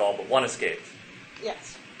 captured all but one escaped,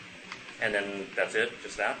 Yes. and then that's it.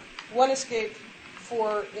 Just that. One escaped,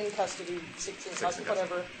 4 in custody, 6 in custody,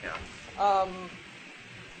 whatever. Yeah.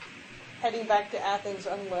 Heading back to Athens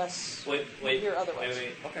unless Wait, we hear otherwise.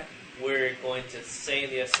 wait. Okay. We're going to say in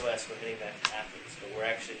the SOS we're heading back to Athens, but we're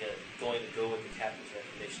actually going to go with the captain's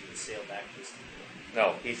recommendation to sail back to Istanbul.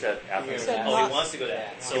 No, he said Athens. He said Oh, not- he wants to go to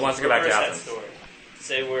Athens. So He wants to go back to reverse that Athens. story.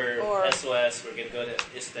 Say we're Or- SOS, we're going to go to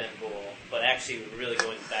Istanbul, but actually we're really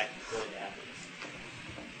going to Athens.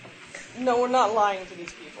 No, we're not lying to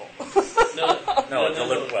these people. No,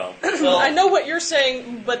 well. Well, I know what you're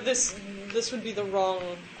saying, but this would be the wrong.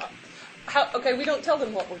 Okay, we don't tell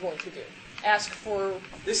them what we're going to do. Ask for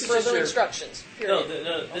This is further just your- instructions. Period.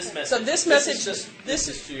 no, this message. So this This message, is this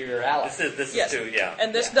is to your ally. This yes, is too, yeah.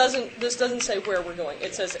 and this doesn't say where we're going.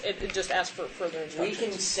 It says it just asks for further We instructions.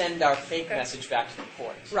 can send our fake message back to the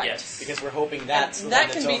port. Right. Yes. Because we're hoping that's And the that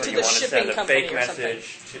one can that's be over to You here. the want to shipping send a company fake or something.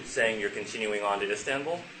 message saying you're continuing on to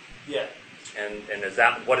Istanbul? Yeah. And is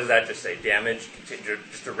that, what does that just say? Damage?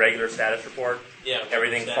 Just a regular status report? Yeah.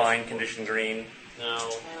 Everything status fine, report. condition green? No.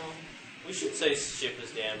 We should say ship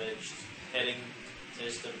is damaged, heading to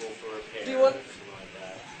Istanbul for repair. Do you want- or something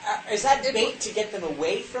like that. Is that bait to get them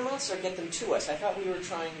away from us or get them to us? I thought we were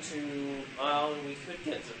trying to... Well, we could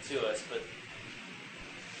get them to us, but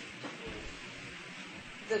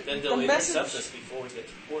then they'll the intercept message. us before we get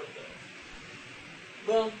to port, though.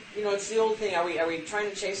 Well, it's the old thing. Are we trying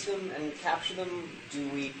to chase them and capture them? Do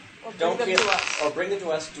we Or bring don't them feel, to us. or bring them to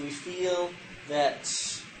us? Do we feel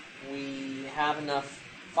that we have enough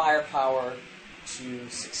firepower to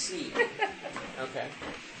succeed? Okay.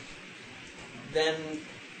 Then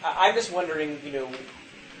I'm just wondering,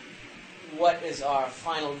 what is our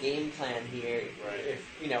final game plan here? Right.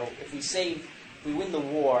 If we win the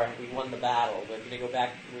war, we won the battle. We're going to go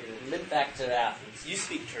back. We're going to limp back to Athens. You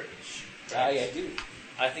speak Turkish. Yeah, I do.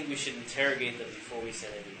 I think we should interrogate them before we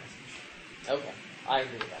send any message. Okay, I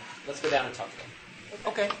agree with that. Let's go down and talk to them.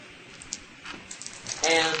 Okay.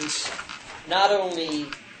 And not only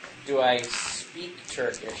do I speak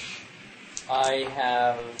Turkish, I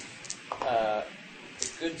have a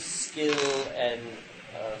good skill and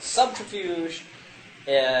subterfuge,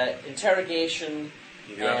 interrogation.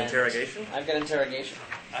 You do have and interrogation? I've got interrogation.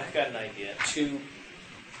 I've got an idea.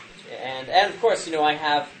 And of course, I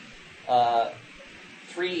have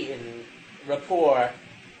 3 in rapport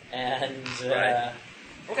and Right.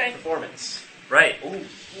 Okay. performance. Right. Ooh,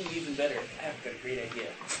 even better. I have got a great idea.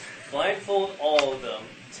 Blindfold all of them,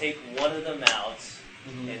 take one of them out,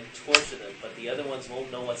 and torture them, but the other ones won't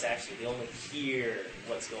know what's actually. They only hear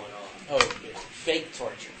what's going on. Oh, fake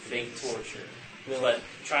torture. Fake torture. We'll- But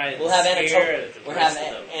try and We'll have scare the We'll rest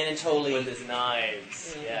have of them Anatoly. with his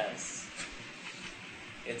knives. Yes.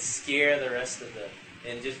 And scare the rest of them.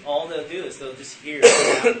 And just all they'll do is they'll just hear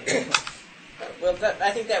it. Well,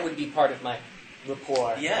 I think that would be part of my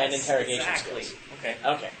rapport Yes, and interrogation exactly. skills. Okay.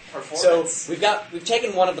 Okay. Performance. So we've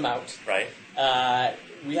taken one of them out. Right.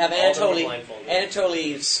 We have All of them are Anatoly. blindfolded.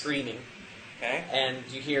 Anatoly is screaming, Okay. and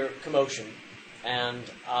you hear commotion. And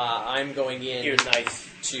I'm going in Here's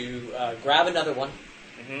knife. to grab another one,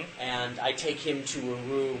 Mm-hmm. and I take him to a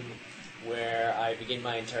room where I begin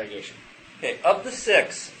my interrogation. Okay, of the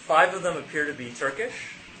 6, 5 of them appear to be Turkish.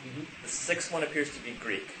 Mhm. The 6th one appears to be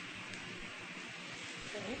Greek.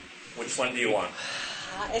 Which one do you want?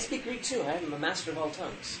 I speak Greek too. I'm a master of all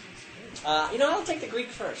tongues. I'll take the Greek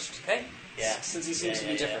first. Okay. Yeah. Since he seems to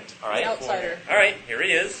be different. All right. The outsider. All right, here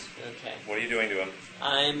he is. Okay. What are you doing to him?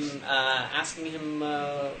 I'm asking him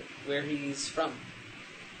where he's from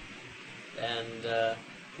and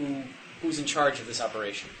who's in charge of this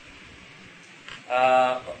operation.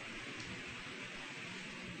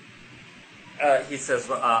 He says,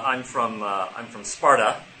 "I'm from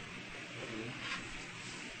Sparta."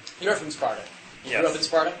 You're from Sparta. You Yes. grew up in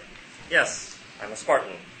Sparta? Yes, I'm a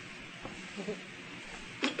Spartan.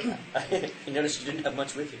 I noticed you didn't have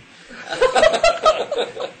much with you.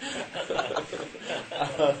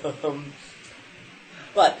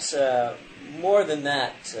 But more than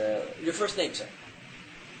that, your first name, sir?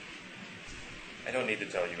 I don't need to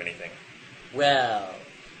tell you anything. Well,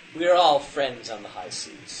 we're all friends on the high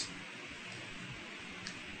seas.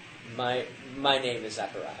 My name is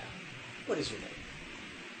Zachariah. What is your name?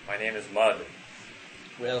 My name is Mud.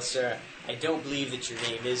 Well, sir, I don't believe that your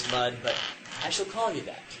name is Mud, but I shall call you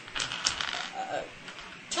that.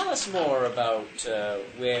 Tell us more about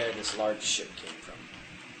where this large ship came from.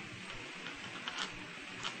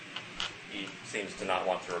 He seems to not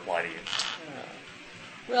want to reply to you.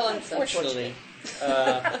 Well, That's unfortunately,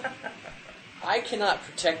 I cannot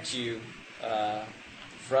protect you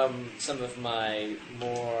from some of my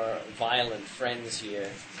more violent friends here.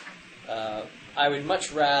 I would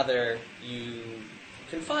much rather you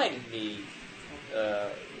confide in me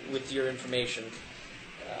with your information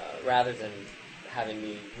rather than having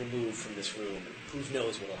me removed from this room. Who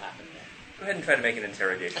knows what will happen there. Go ahead and try to make an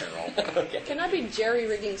interrogation roll. Okay. Can I be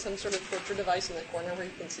jerry-rigging some sort of torture device in the corner where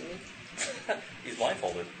you can see me? He's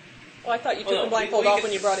blindfolded. Oh, I thought you took Well, the no, blindfold we off can-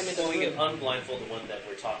 when you brought him into well, the we room. can unblindfold the one that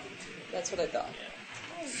we're talking to. That's what I thought. Yeah.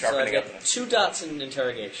 So I Sharpening up. get 2 dots in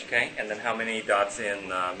interrogation. Okay, and then how many dots in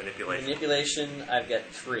manipulation? Manipulation, I've got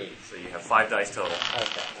 3. So you have 5 dice total.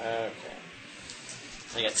 Okay.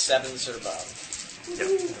 I get 7s or above. Yep.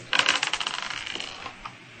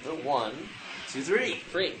 The 1, 2, 3.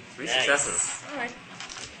 3. 3 Nice. successes. All right.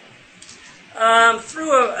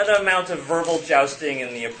 Through an amount of verbal jousting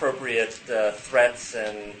and the appropriate threats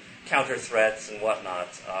and counter threats and whatnot.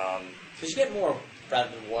 Because you get more rather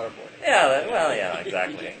than waterboarding. Yeah,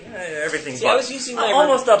 exactly. Everything. See, I was using my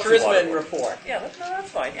almost up to charisma and waterboarding. rapport. Yeah,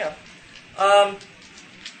 that's fine. Yeah.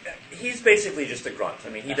 He's basically just a grunt. I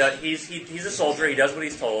mean, he's a soldier. He does what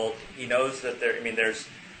he's told. He knows that there's,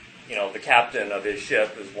 the captain of his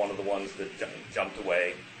ship is one of the ones that jumped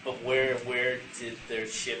away. But where did their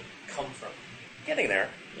ship come from? Getting there.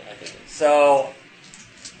 Yeah, I think it's... So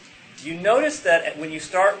you notice that when you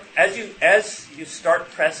start, as you start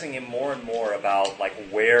pressing him more and more about like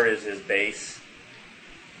where is his base,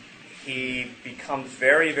 he becomes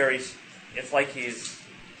very, very. It's like It's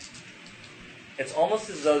almost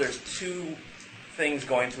as though there's 2 things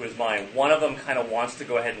going through his mind. One of them kind of wants to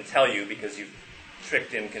go ahead and tell you because you've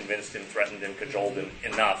tricked him, convinced him, threatened him, cajoled him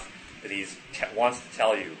enough that he wants to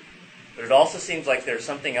tell you. But it also seems like there's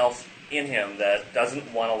something else in him that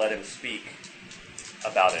doesn't want to let him speak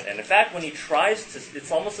about it. And in fact, when he tries to,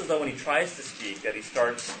 it's almost as though when he tries to speak that he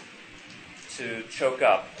starts to choke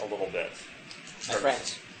up a little bit. My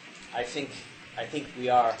friends, I think we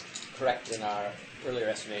are correct in our earlier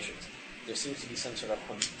estimations. There seems to be some sort of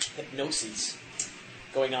hypnosis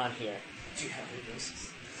going on here. Do you have hypnosis?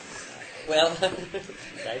 Well,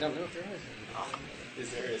 I don't know if there is. Is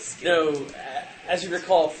there a skill? No, as you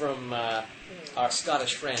recall from our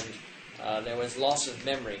Scottish friend, there was loss of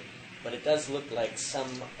memory, but it does look like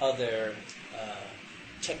some other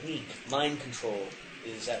technique, mind control,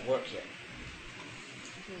 is at work here.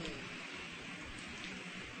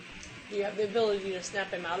 Do you have the ability to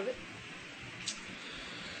snap him out of it?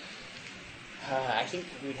 I think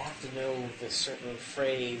we'd have to know the certain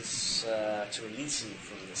phrase to release him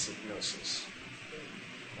from this hypnosis.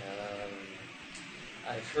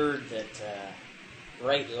 I've heard that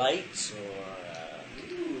bright lights or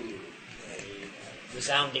a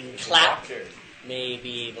resounding clap may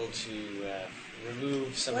be able to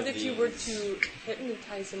remove some What of if these. you were to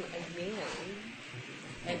hypnotize him again,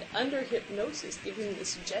 and under hypnosis give him the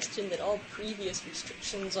suggestion that all previous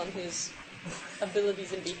restrictions on his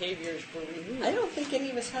abilities and behaviors were removed? I don't think any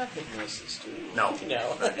of us have hypnosis, do we? No.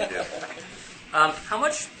 No. None of you do. How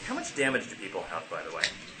much damage do people have, by the way?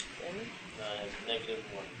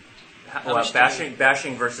 -1.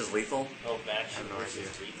 Bashing versus lethal. Oh, bashing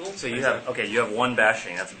versus lethal? So you have 1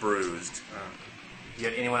 bashing. That's bruised.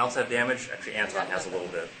 Anyone else have damage? Actually, Anton has a little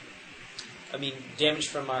bit. I mean, damage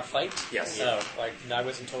from our fight? Yes. Oh, I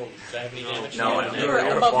wasn't told. Did I have any damage? No, Yeah, no. You were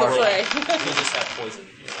You're above the fray. You just have poison.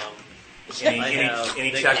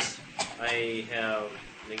 Any checks? I have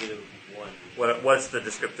 -1. What's the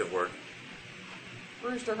descriptive word?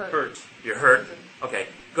 Bruised or hurt? Hurt. You're hurt? Okay.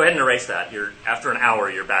 Go ahead and erase that. After an hour,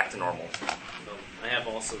 you're back to normal. I have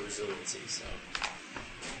also resiliency, so.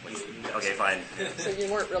 Okay, fine. So you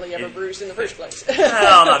weren't really ever bruised in the first place.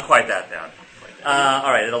 Well, not quite that bad.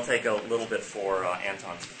 All right, it'll take a little bit for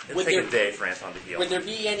Anton. It'll take a day for Anton to heal. Would there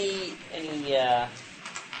be any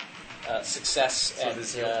success at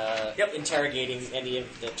interrogating any of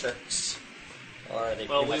the Turks? Or are they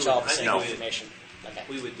pretty much all the same information? Okay.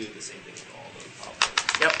 We would do the same thing with all the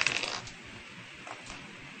Yep.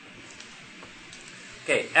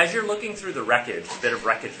 Okay, as you're looking through the wreckage, a bit of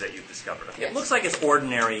wreckage that you've discovered, okay, it looks like it's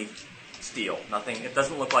ordinary steel. Nothing. It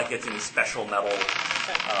doesn't look like it's any special metal,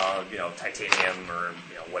 titanium or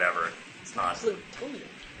whatever. It's not. Plutonium.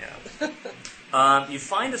 Yeah. You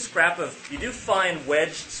find a scrap of. You do find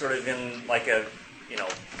wedged sort of in like a,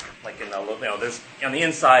 there's on the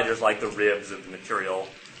inside there's like the ribs of the material,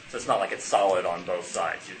 so it's not like it's solid on both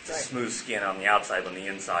sides. It's a smooth skin on the outside. On the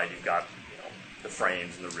inside, you've got the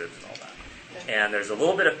frames and the ribs and all that. Okay. And there's a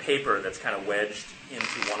little bit of paper that's kind of wedged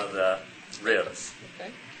into one of the ribs.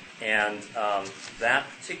 Okay. And that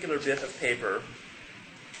particular bit of paper,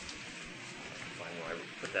 find where I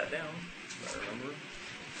put that down. I remember.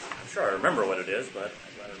 I'm sure I remember what it is, but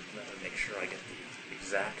I'd rather make sure I get the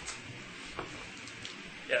exact.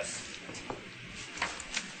 Yes.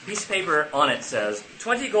 Piece of paper on it says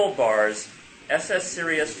 20 gold bars, SS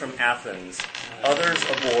Sirius from Athens, others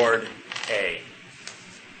aboard A.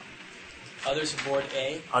 Others aboard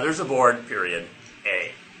A? Others aboard, period,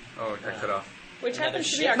 A. Oh, I cut off. Which Another happens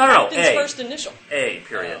to be ship? our No, captain's A. first initial. A,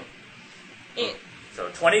 period. A. So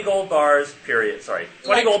 20 gold bars, period. Sorry,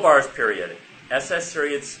 20 Like- gold bars, period. SS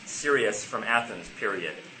Sirius from Athens,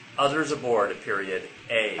 period. Others aboard, period,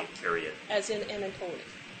 A, period. As in Anatoly,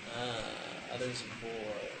 Others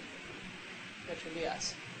aboard. which would be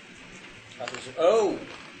us. Others.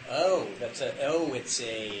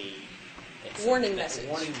 It's a Warning message.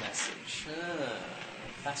 Warning message.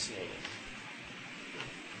 Fascinating.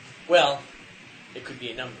 Well, it could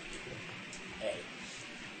be a number of people. A.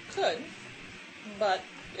 Could, but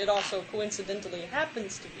it also coincidentally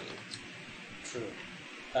happens to be. True.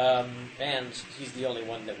 And he's the only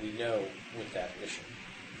one that we know with that mission.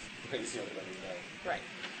 He's the only one we know.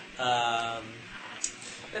 Right.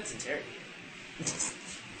 That's interrogating.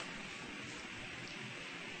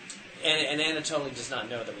 And Anatoly does not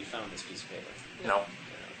know that we found this piece of paper. No.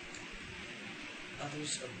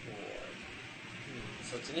 Others aboard.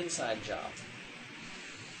 So it's an inside job.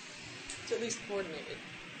 It's at least coordinated.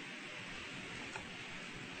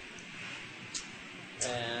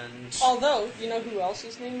 And Although, you know who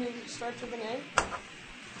else's name starts with an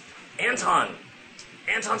A? Anton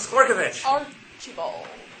Skorkovich. Archibald.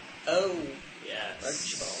 Yes.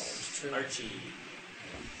 Archibald. True. Archie.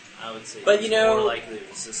 I would say But, he's you know- more likely it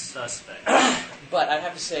was a suspect. But I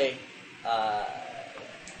have to say,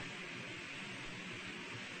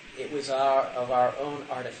 it was of our own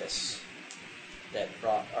artifice that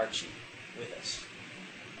brought Archie with us.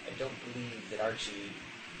 I don't believe that Archie,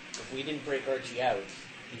 if we didn't break Archie out,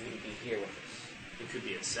 he wouldn't be here with us. It could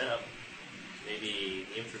be a setup. Maybe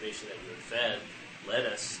the information that we were fed led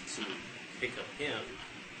us to pick up him.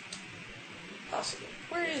 Possibly.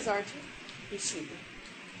 Where is Archie? He's sleeping.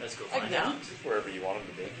 Let's go find Again? out. Wherever you want him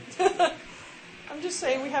to be. I'm just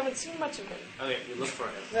saying we haven't seen much of him. Okay, we look for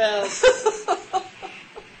him. Well,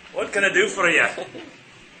 What can I do for you?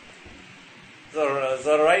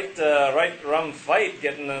 The right rum fight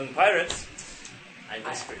getting them pirates. I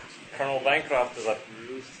whispered. Colonel Bancroft is a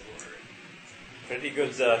pretty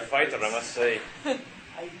good fighter, I must say.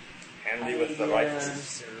 Handy with the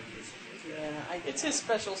rifles. It's his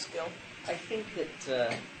special skill. I think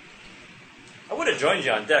that I would have joined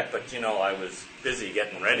you on deck, but I was busy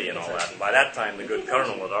getting ready and all that. And by that time, the good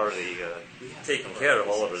colonel had already taken care of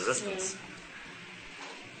all the resistance.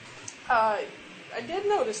 I did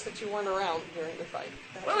notice that you weren't around during the fight.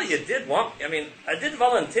 Well, you did I did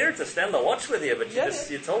volunteer to stand the watch with you, but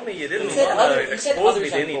you told me you didn't You said want other- to you said expose me others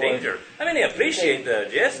to on any board. danger. I mean, I appreciate the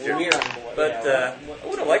gesture, we're on board. but yeah, I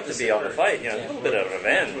would have liked to be on the fight. A little bit of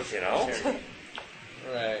revenge,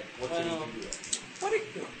 Right. What can you do? What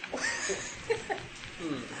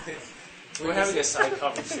We're having a side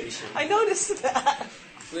conversation. I noticed that.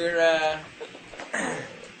 We're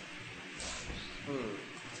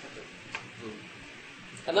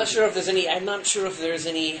I'm not sure if there's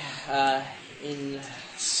any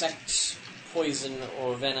insect poison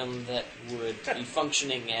or venom that would be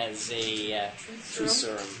functioning as a true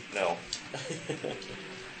serum. No.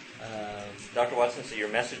 Dr. Watson, so your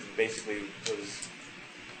message basically was...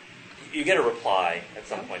 You get a reply at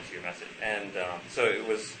some point to your message. And so it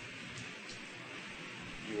was...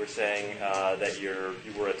 You were saying that you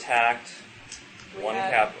were attacked,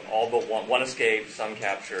 all but one escaped, some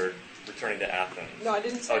captured, returning to Athens. No, I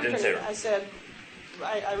didn't say didn't say I said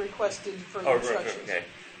I requested further right, instructions. okay.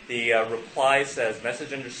 The reply says,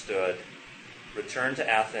 message understood, return to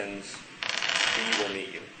Athens, B will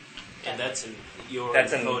meet you. And that's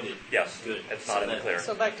That's encoded. Yes, Good. it's not in the clear.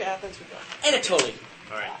 So back to Athens we go. Anatoly.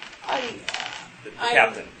 All right. The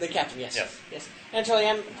captain. The captain, yes. Yes.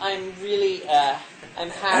 Anatoly, I'm really I'm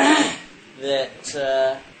happy that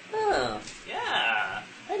Yeah.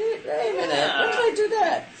 I did. Wait a minute. Yeah. When did I do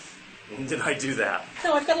that? Did I do that?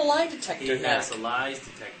 No, I've got a lie He detector now. has a lies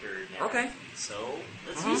detector now. Okay. So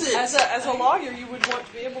let's use it. As a lawyer, you would want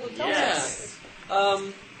to be able to tell Yes.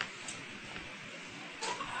 us.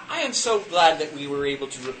 I am so glad that we were able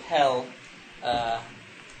to repel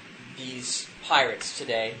these pirates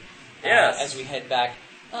today. Yes. As we head back.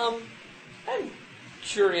 I'm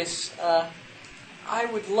curious. I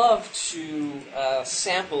would love to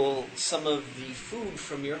sample some of the food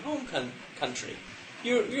from your home country.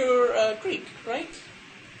 You're Greek, right?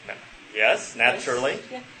 Yes, naturally.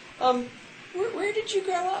 Yeah. Where did you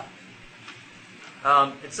grow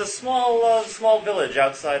up? It's a small village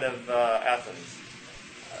outside of Athens.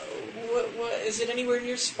 Is it anywhere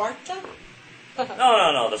near Sparta?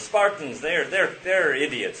 No. The Spartans, they're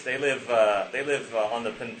idiots. They live on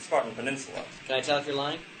the Spartan Peninsula. Can I tell if you're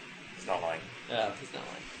lying? It's not lying. No, he's not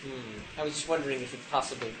lying. I was just wondering if it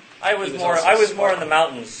possibly. I was he more also more in Spartan. the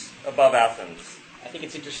mountains above Athens. I think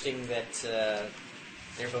it's interesting that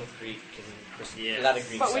they're both Greek and Yes. a lot of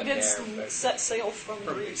Greeks But we out did there. but- set sail from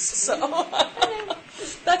Greece, so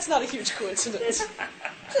that's not a huge coincidence.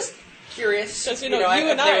 Just curious. Because, you I-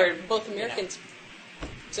 and they I were- are both Americans.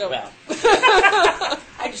 So, Well,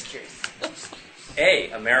 I'm just curious. A,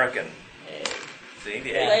 American. Hey. See, the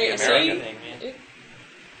Yeah, A, it's the American. thing, man.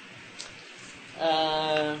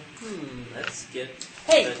 Let's get.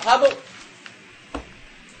 Hey, the- how about?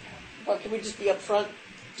 Well, can we just be upfront?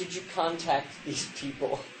 Did you contact these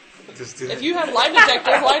people? Just do if that. you have lie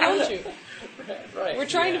detector, why don't you? Right. We're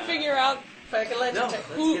trying to Yeah. figure out if I can lie No, detect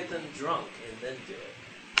let's who. get them drunk and then do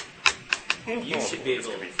it. You should be It's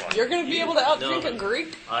able gonna be to. fun. You're going to be able to outdrink No, a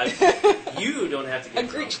Greek? You don't have to A get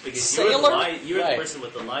Greek drunk because sailor? you're Right. the person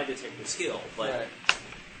with the lie detector skill. But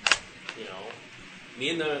Right. you know, me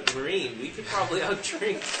and the Marine, we could probably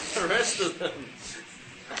outdrink the rest of them.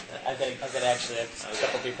 I've got actually a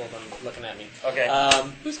couple people looking at me. Okay.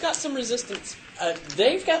 Who's got some resistance?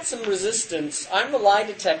 They've got some resistance. I'm the lie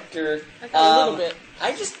detector. I got a little bit.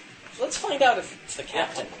 Let's find out if it's the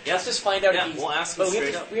captain. Yeah. Let's just find out Yeah, if he's. we'll ask him but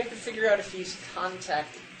straight up. we have to figure out if he's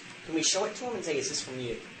contacted. Can we show it to him and say, "Is this from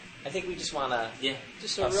you?" I think we just want to Yeah,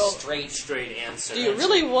 Just a real. straight answer. Do you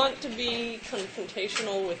really want to be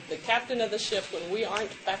confrontational with the captain of the ship when we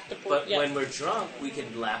aren't back to port But yet? when we're drunk, we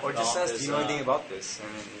can laugh Or it just off ask, as, do you know anything about this? I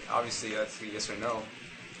mean, obviously that's a yes or no.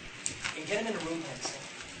 and get him in a room and say,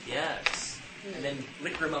 Yes, and then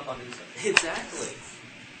liquor him up on his own. exactly.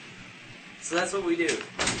 So that's what we do.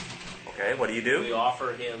 Okay, what do you We do?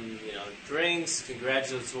 offer him, drinks,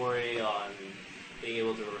 congratulatory on being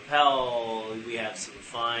able to rappel. We have some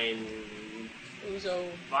fine Uzo.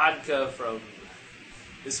 vodka from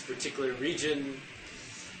this particular region,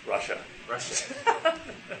 Russia. Russia.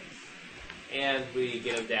 And we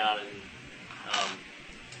get him down, and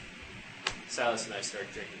Silas and I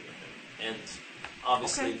start drinking with him. And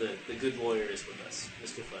obviously the good lawyer is with us,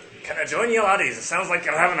 Mr. Fletcherby. Can I join you, laddies? It sounds like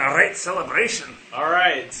you're having a right celebration. All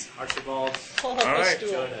right, Archibald, Pull up All the right,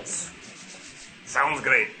 stool. join us. Sounds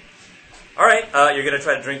great. All right, you're gonna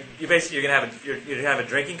try to drink. You're gonna have a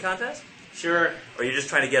drinking contest, Sure. or you're just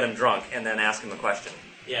trying to get him drunk and then ask him a question.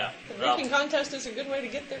 Yeah. The drinking contest is a good way to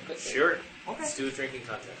get there quickly. Sure. Okay. Let's do a drinking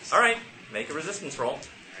contest. All right, make a resistance roll.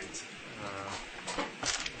 Right.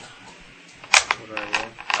 What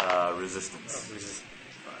are you? Resistance.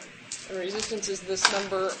 The resistance is this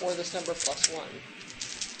number or this number plus 1.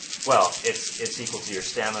 Well, it's equal to your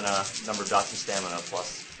stamina, number of dots of stamina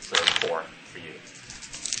plus 4 for you.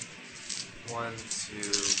 1,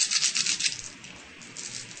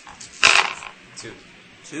 2, 2.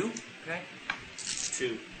 2. Okay.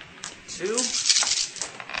 2. 2.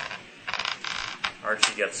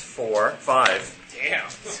 Archie gets 4. 5. Damn.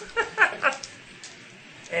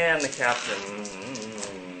 And the captain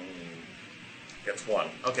gets 1.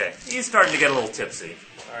 Okay. He's starting to get a little tipsy.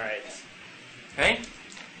 All right. Okay?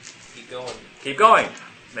 Keep going. Keep going.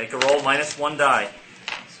 Make a roll minus 1 die. So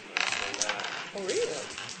let's go back. Oh, really?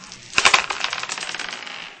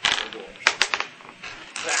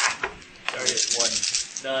 Sorry,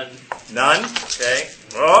 it's 1. None. None. Okay.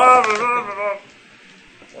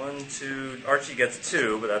 1, 2. Archie gets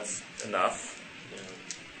 2, but that's enough.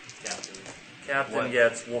 Captain. Captain One.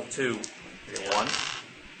 gets 2. You get 1.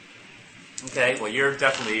 Okay. Well, you're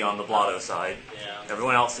definitely on the blotto side. Yeah.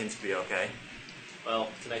 Everyone else seems to be okay. Well,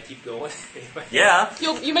 can I keep going? Yeah.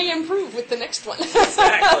 You may improve with the next one.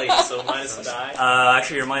 Exactly. So minus a die.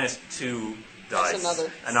 Actually, you're minus 2 dice. That's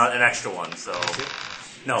another. An extra one. So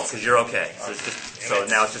no, because you're okay. So it's just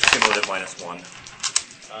now it's just cumulative minus 1.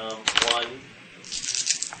 1.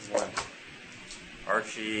 1.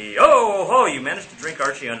 Archie. Oh, you managed to drink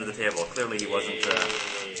Archie under the table. Clearly, he wasn't.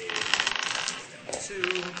 Yay.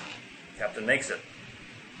 2. Captain makes it.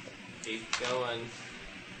 Keep going.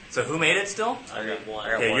 So who made it still? I made 1. I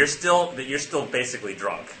got Okay, one. you're still basically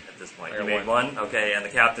drunk at this point. I You got made 1. Okay, and the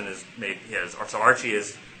captain has made his. So Archie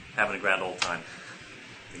is having a grand old time.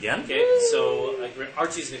 Again? Okay, so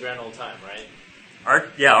Archie's in the grand old time, right?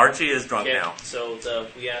 Archie is drunk Okay, now. so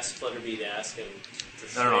we asked Flutterby to ask him.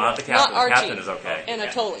 No, not the Not captain. The Archie. captain is okay.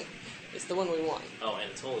 Anatoly is the one we want. Oh,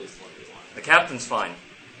 Anatoly's the one we want. The captain's fine.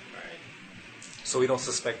 Alright. So we don't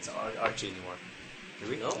suspect Archie anymore, do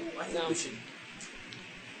we? No, I think No. we should.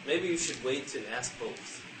 Maybe you should wait and ask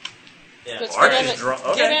both. Yeah, Let's Archie's get, drunk.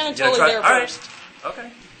 Get Okay. Anatoly You gonna try- there all right. first.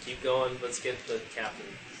 Okay. keep going. Let's get the captain.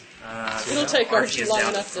 It'll take Archie is long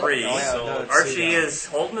down enough to- 3. Oh, yeah, So no, it's Archie see that. is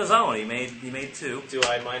holding his own. He made 2. Do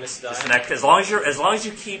I minus die? Just an extra, as long as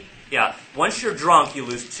you keep, once you're drunk, you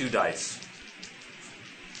lose 2 dice.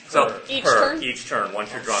 So Each per turn? each turn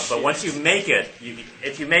once you're drunk. shit. But once you make it,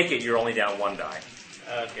 if you make it, you're only down 1 die.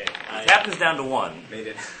 Okay. The captain's down to 1. Made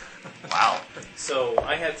it. Wow. So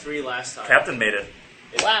I had 3 last time. Captain made it.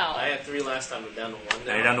 Wow. I had 3 last time. I'm down to 1 now.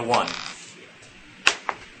 Now you're down to 1.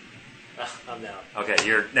 I'm down. Okay,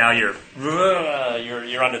 you're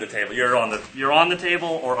under the table. You're on the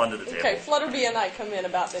table or under the table. Okay, Flutterby and I come in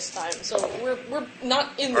about this time, so we're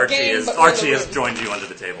not in the Archie game, but Archie we're in has the room. joined you under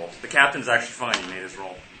the table. The captain's actually fine. He made his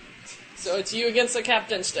roll. So it's you against the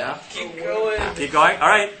captain still. Yeah. Keep going. Keep going. All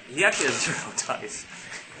right. He actually has 0 dice.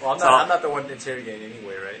 Well, I'm not the one interrogating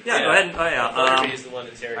anyway, right? Yeah. Go ahead. Flutterby is the one I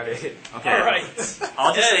interrogating. mean, Okay. All right.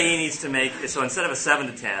 I'll just say he needs to make. So instead of a 7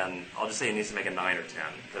 to 10, I'll just say he needs to make a 9 or 10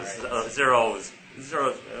 because All right. 0 is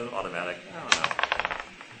automatic. I don't know.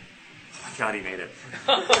 Oh my God, he made it.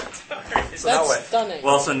 so now That's what? stunning.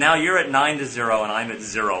 Well, so now you're at 9 to 0, and I'm at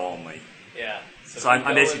 0 only. Yeah. So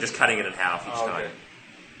I'm basically just cutting it in half each Oh, okay. time.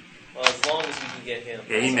 Well, as long as we can get him.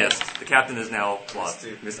 Okay, he missed. The captain is now lost.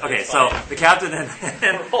 Missed two. Okay, It's so fine. the captain and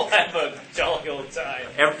We'll have a jolly old time.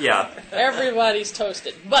 yeah. Everybody's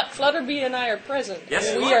toasted, but Flutterby and I are present. Yes,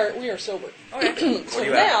 and you we are. are sober. Okay. So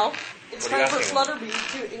you now it's What are you time for asking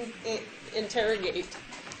Flutterby to interrogate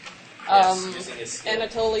Using his skill.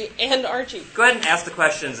 Anatoly and Archie. Go ahead and ask the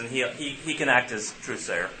questions, and he can act as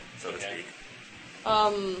truthsayer, so to Okay.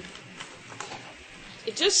 speak.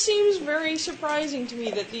 It just seems very surprising to me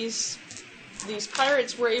that these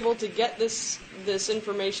pirates were able to get this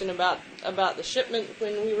information about the shipment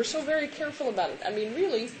when we were so very careful about it. I mean,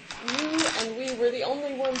 really, you and we were the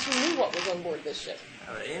only ones who knew what was on board this ship.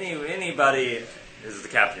 Anybody, this is the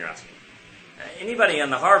captain you're asking. Anybody in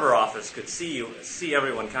the harbor office could see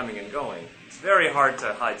everyone coming and going. It's very hard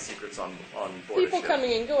to hide secrets on board People a ship.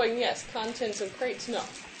 coming and going, yes. Contents of crates, no.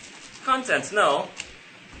 Contents, no.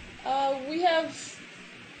 We have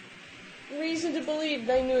reason to believe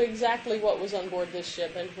they knew exactly what was on board this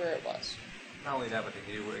ship and where it was. Not only that, but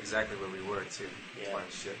they knew exactly where we were too. Yeah. On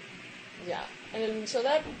the ship. Yeah. And so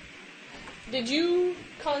that... Did you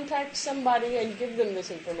contact somebody and give them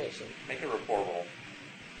this information? Make a report roll.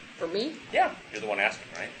 For me? Yeah, you're the one asking,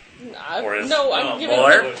 right? Or is- No, I'm no, giving...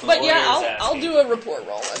 lawyer? But yeah, Lawyer's I'll asking. do a report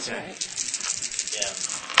roll. That's Okay. right. Yeah.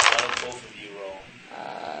 Why don't both of you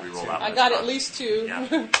roll? We roll out. I got at least 2.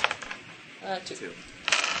 Yeah. 2. 2.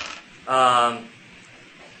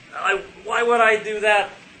 Why would I do that?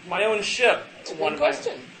 My own ship. It's a One good of my-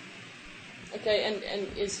 question. Okay,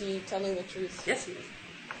 and is he telling the truth? Yes, he is.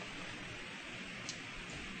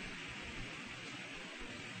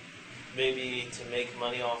 Maybe to make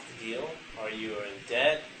money off the deal? Are you in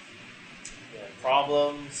debt? You have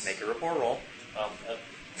problems? Make a report roll.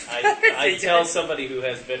 I tell somebody who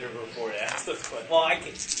has better report ask the question. Well, I can,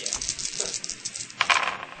 yeah.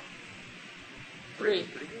 3.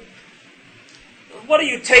 What do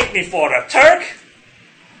you take me for, a Turk?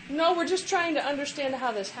 No, we're just trying to understand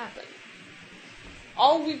how this happened.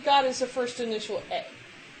 All we've got is the first initial A.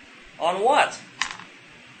 On what?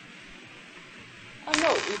 A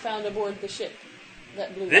note we found aboard the ship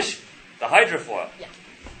that blew This? up. The hydrofoil? Yeah.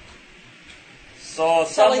 So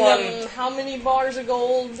Telling someone... them how many bars of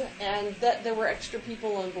gold and that there were extra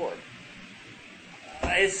people on board.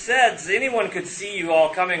 I said anyone could see you all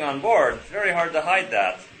coming on board. It's very hard to hide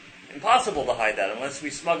that. Impossible to hide that unless we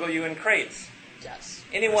smuggle you in crates. Yes.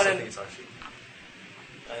 Anyone I in... think it's Archie.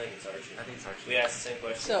 I think it's Archie. I think it's Archie. We asked the same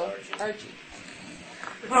question So, to Archie.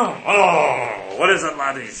 Archie. Oh, what is it,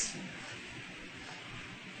 laddies?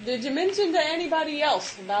 Did you mention to anybody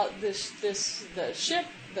else about the ship,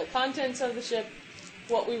 the contents of the ship,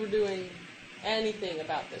 what we were doing, anything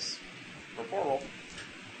about this? Report roll.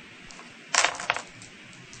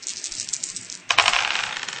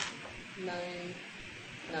 9.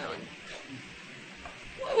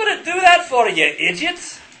 Why would it do that for you,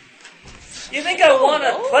 idiots? You think I want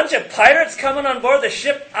a bunch of pirates coming on board the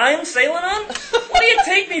ship I'm sailing on? What do you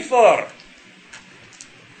take me for?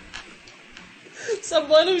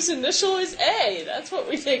 Someone whose initial is A. That's what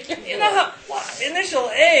we take you You know how... What, initial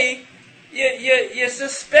A? You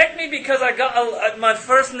suspect me because I got my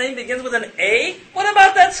first name begins with an A? What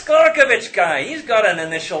about that Skorkovich guy? He's got an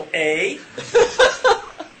initial A.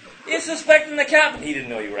 You're suspecting the captain. He didn't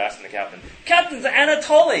know you were asking the captain. Captain's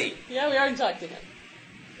Anatoly. Yeah, we already talked to him.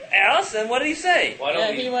 Allison, what did he say? Why Yeah,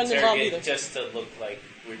 don't he we wasn't involved interrogate either. just to look like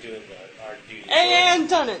we're doing our duty? And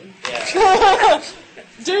Tunnan. Yeah.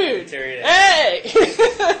 Dude. Interrogate. Hey!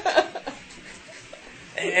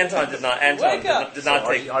 Anton did not. Anton Wake up. did not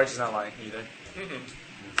So take. Archie's not lying either.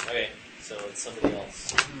 Okay, so it's somebody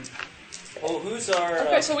else. Oh, who's our...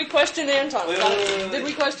 Okay, so we questioned Anton. Wait, Got wait, it. wait, wait. Did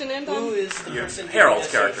we question Who Anton? is the Your person...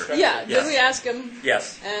 Harold's giving us character. our Yeah, Yes. did we ask him?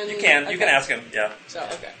 Yes, And- you can. You okay. can ask him. Yeah. So,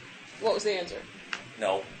 okay. What was the answer?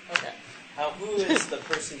 No. Okay. Who is the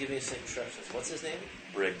person giving us the instructions? What's his name?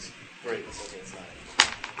 Briggs. Briggs. Okay, it's not.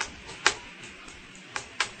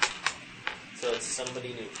 So it's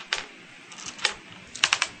somebody new.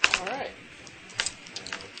 All right.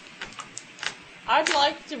 I'd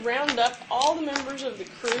like to round up all the members of the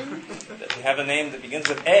crew. That you have a name that begins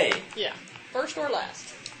with A. Yeah, first or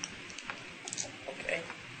last. Okay.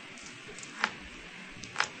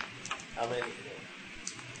 How many?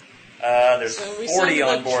 There's So we 40 send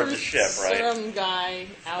on board the truth ship, right? serum guy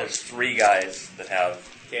out. There's 3 guys that have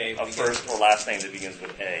Okay. a first or last name that begins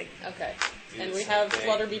with A. Okay. Do And the we same have thing.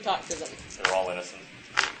 Flutterby talk to them. They're all innocent.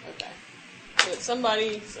 Okay. So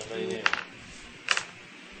somebody. Somebody new.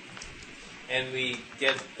 And we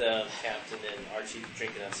get the captain and Archie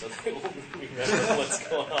drinking us so they will remember what's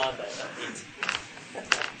going on that night.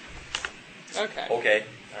 Okay. Okay.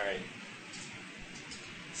 Alright.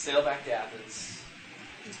 Sail back to Athens.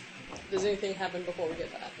 Does anything happen before we get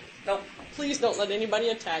to Athens? Nope. Please don't let anybody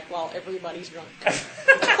attack while everybody's drunk.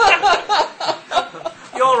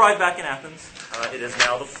 You all arrive back in Athens. It is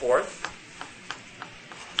now the 4th.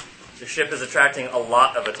 The ship is attracting a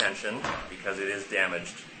lot of attention because it is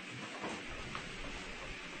damaged.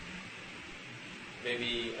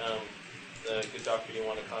 Maybe the good doctor, you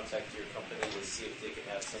want to contact your company to see if they can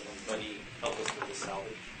have somebody help us with the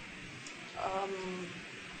salvage.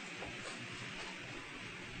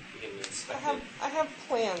 You can inspect it. I have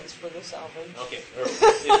plans for the salvage. Okay, or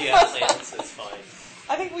if you have plans, it's fine.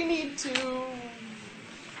 I think we need to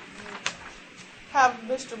have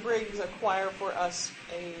Mr. Briggs acquire for us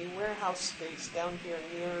a warehouse space down here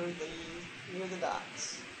near the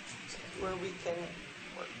docks where we can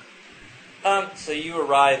work. So you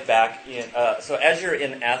arrive back in. So as you're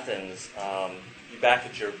in Athens, you're back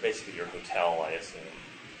at your hotel, I assume.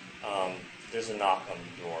 There's a knock on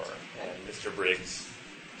the door, and Mr. Briggs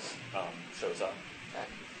shows up.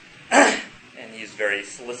 Okay. And he's very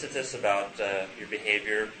solicitous about your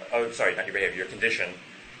behavior. Oh, sorry, not your behavior, your condition.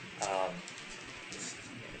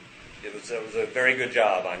 It was a very good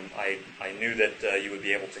job. I knew that you would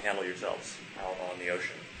be able to handle yourselves out on the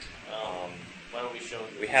ocean. Why don't we show them?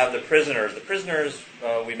 We have the prisoners. The prisoners,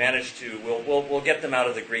 we managed to. We'll get them out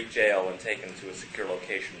of the Greek jail and take them to a secure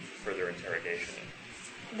location for further interrogation.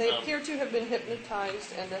 They appear to have been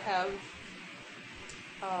hypnotized and to have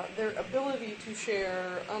their ability to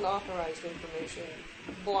share unauthorized information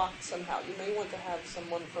blocked somehow. You may want to have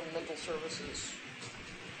someone from mental services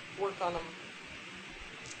work on them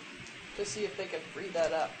to see if they can free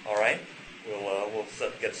that up. All right, we'll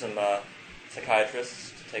get some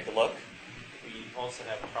psychiatrists to take a look. We also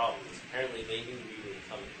have problems. Apparently they knew we were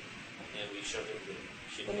coming, and we showed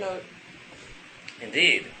them The note.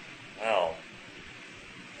 Indeed. Well,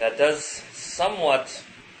 that does somewhat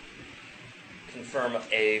confirm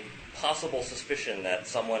a possible suspicion that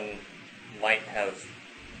someone might have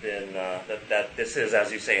been, that this is,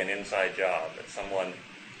 as you say, an inside job, that someone...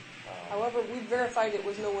 However, we verified it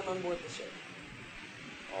was no one on board the ship.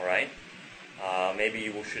 All right. Maybe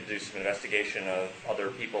you should do some investigation of other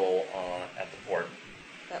people at the port.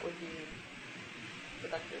 That would be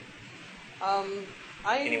productive.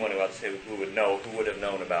 Anyone who would have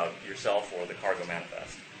known about yourself or the cargo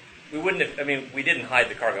manifest. We wouldn't have, we didn't hide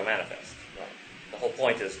the cargo manifest. Right. The whole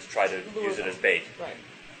point is to try to use it as bait. Right.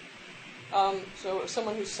 So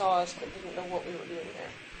someone who saw us but didn't know what we were doing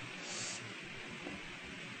there.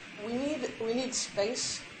 We need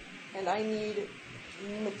space, and I need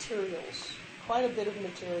materials, quite a bit of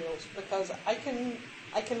materials, because I can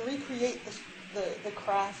recreate the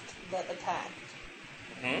craft that attacked,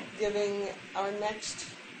 giving our next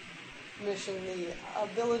mission the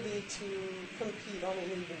ability to compete on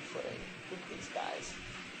an even footing with these guys.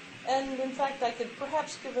 And in fact, I could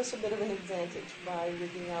perhaps give us a bit of an advantage by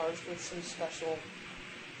rigging ours with some special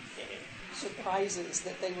surprises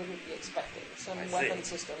that they wouldn't be expecting, some weapon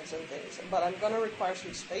systems and things. But I'm going to require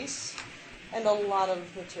some space and a lot of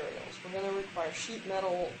materials. We're going to require sheet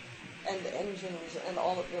metal and engines and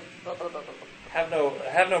all of the blah, blah, blah, blah, blah.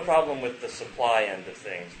 Have no problem with the supply end of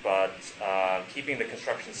things, but keeping the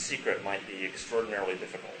construction secret might be extraordinarily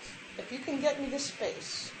difficult. If you can get me the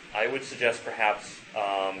space. I would suggest perhaps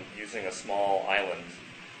using a small island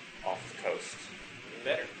off the coast. Even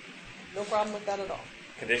better. No problem with that at all.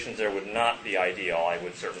 Conditions there would not be ideal, I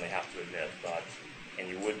would certainly have to admit, and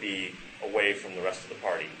you would be away from the rest of the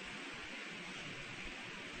party.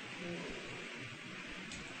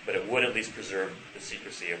 But it would at least preserve the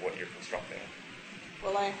secrecy of what you're constructing.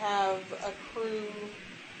 Well, I have a crew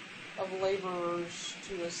of laborers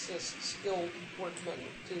to assist skilled workmen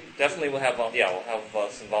to... Definitely we'll have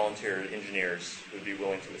some volunteer engineers who would be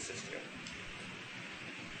willing to assist you.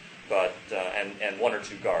 But, and one or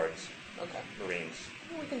two guards, Okay. Marines.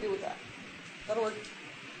 We can do with that. That'll work.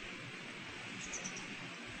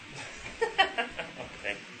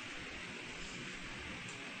 Okay.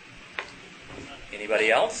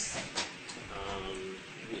 Anybody else?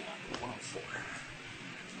 Yeah. 104.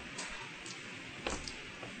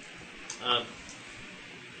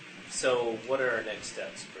 So, what are our next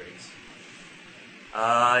steps, Briggs?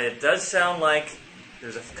 It does sound like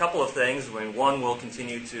there's a couple of things. I mean, one, we'll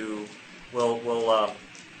continue to we'll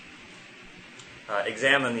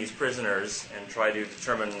examine these prisoners and try to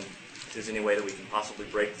determine if there's any way that we can possibly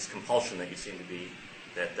break this compulsion that you seem to be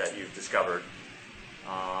that you've discovered.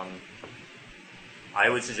 I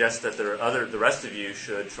would suggest that the rest of you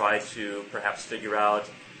should try to perhaps figure out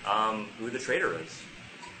who the traitor is,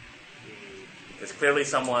 because clearly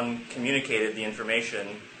someone communicated the information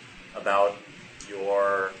about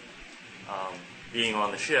your being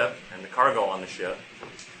on the ship and the cargo on the ship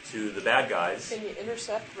to the bad guys. Can you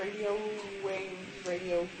intercept radio waves,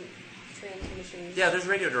 radio transmissions? Yeah, there's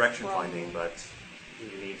radio direction finding, but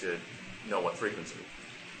you need to know what frequency.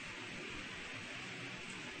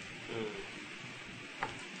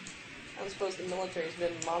 I suppose the military's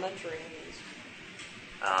been monitoring these.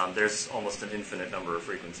 There's almost an infinite number of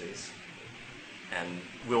frequencies, and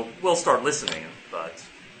we'll start listening. But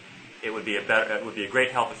it would be a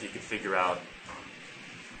great help if you could figure out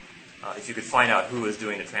if you could find out who is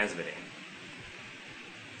doing the transmitting.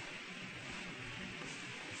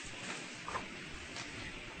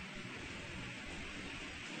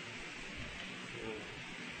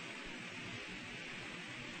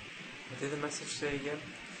 What did the message say again?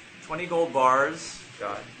 20 gold bars.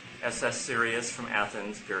 God. SS Sirius from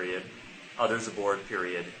Athens, period. Others aboard,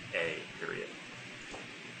 period. A, period.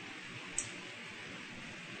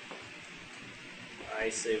 I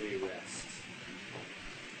say we rest.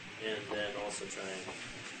 And then also try and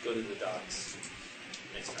go to the docks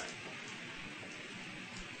next time.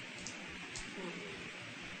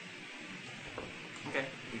 Okay.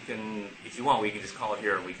 We can, if you want, we can just call it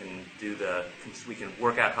here. We can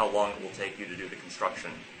work out how long it will take you to do the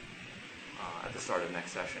construction at the start of the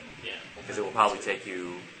next session. Yeah. Because it will probably take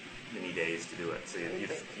you many days to do it. So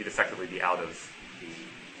you'd effectively be out of the.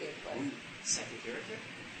 Second character?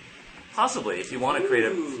 Possibly, if you want to create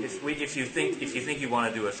if you think you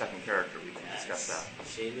want to do a second character, we can discuss that.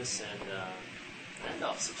 Seamus and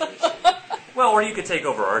Randolph situation. Well, or you could take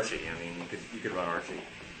over Archie. I mean, you could run Archie.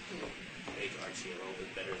 Make Archie a little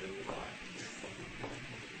bit better than we thought.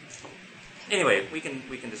 Anyway, we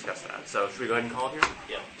can discuss that. So should we go ahead and call it here?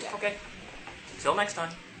 Yeah. Okay. Until next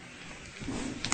time.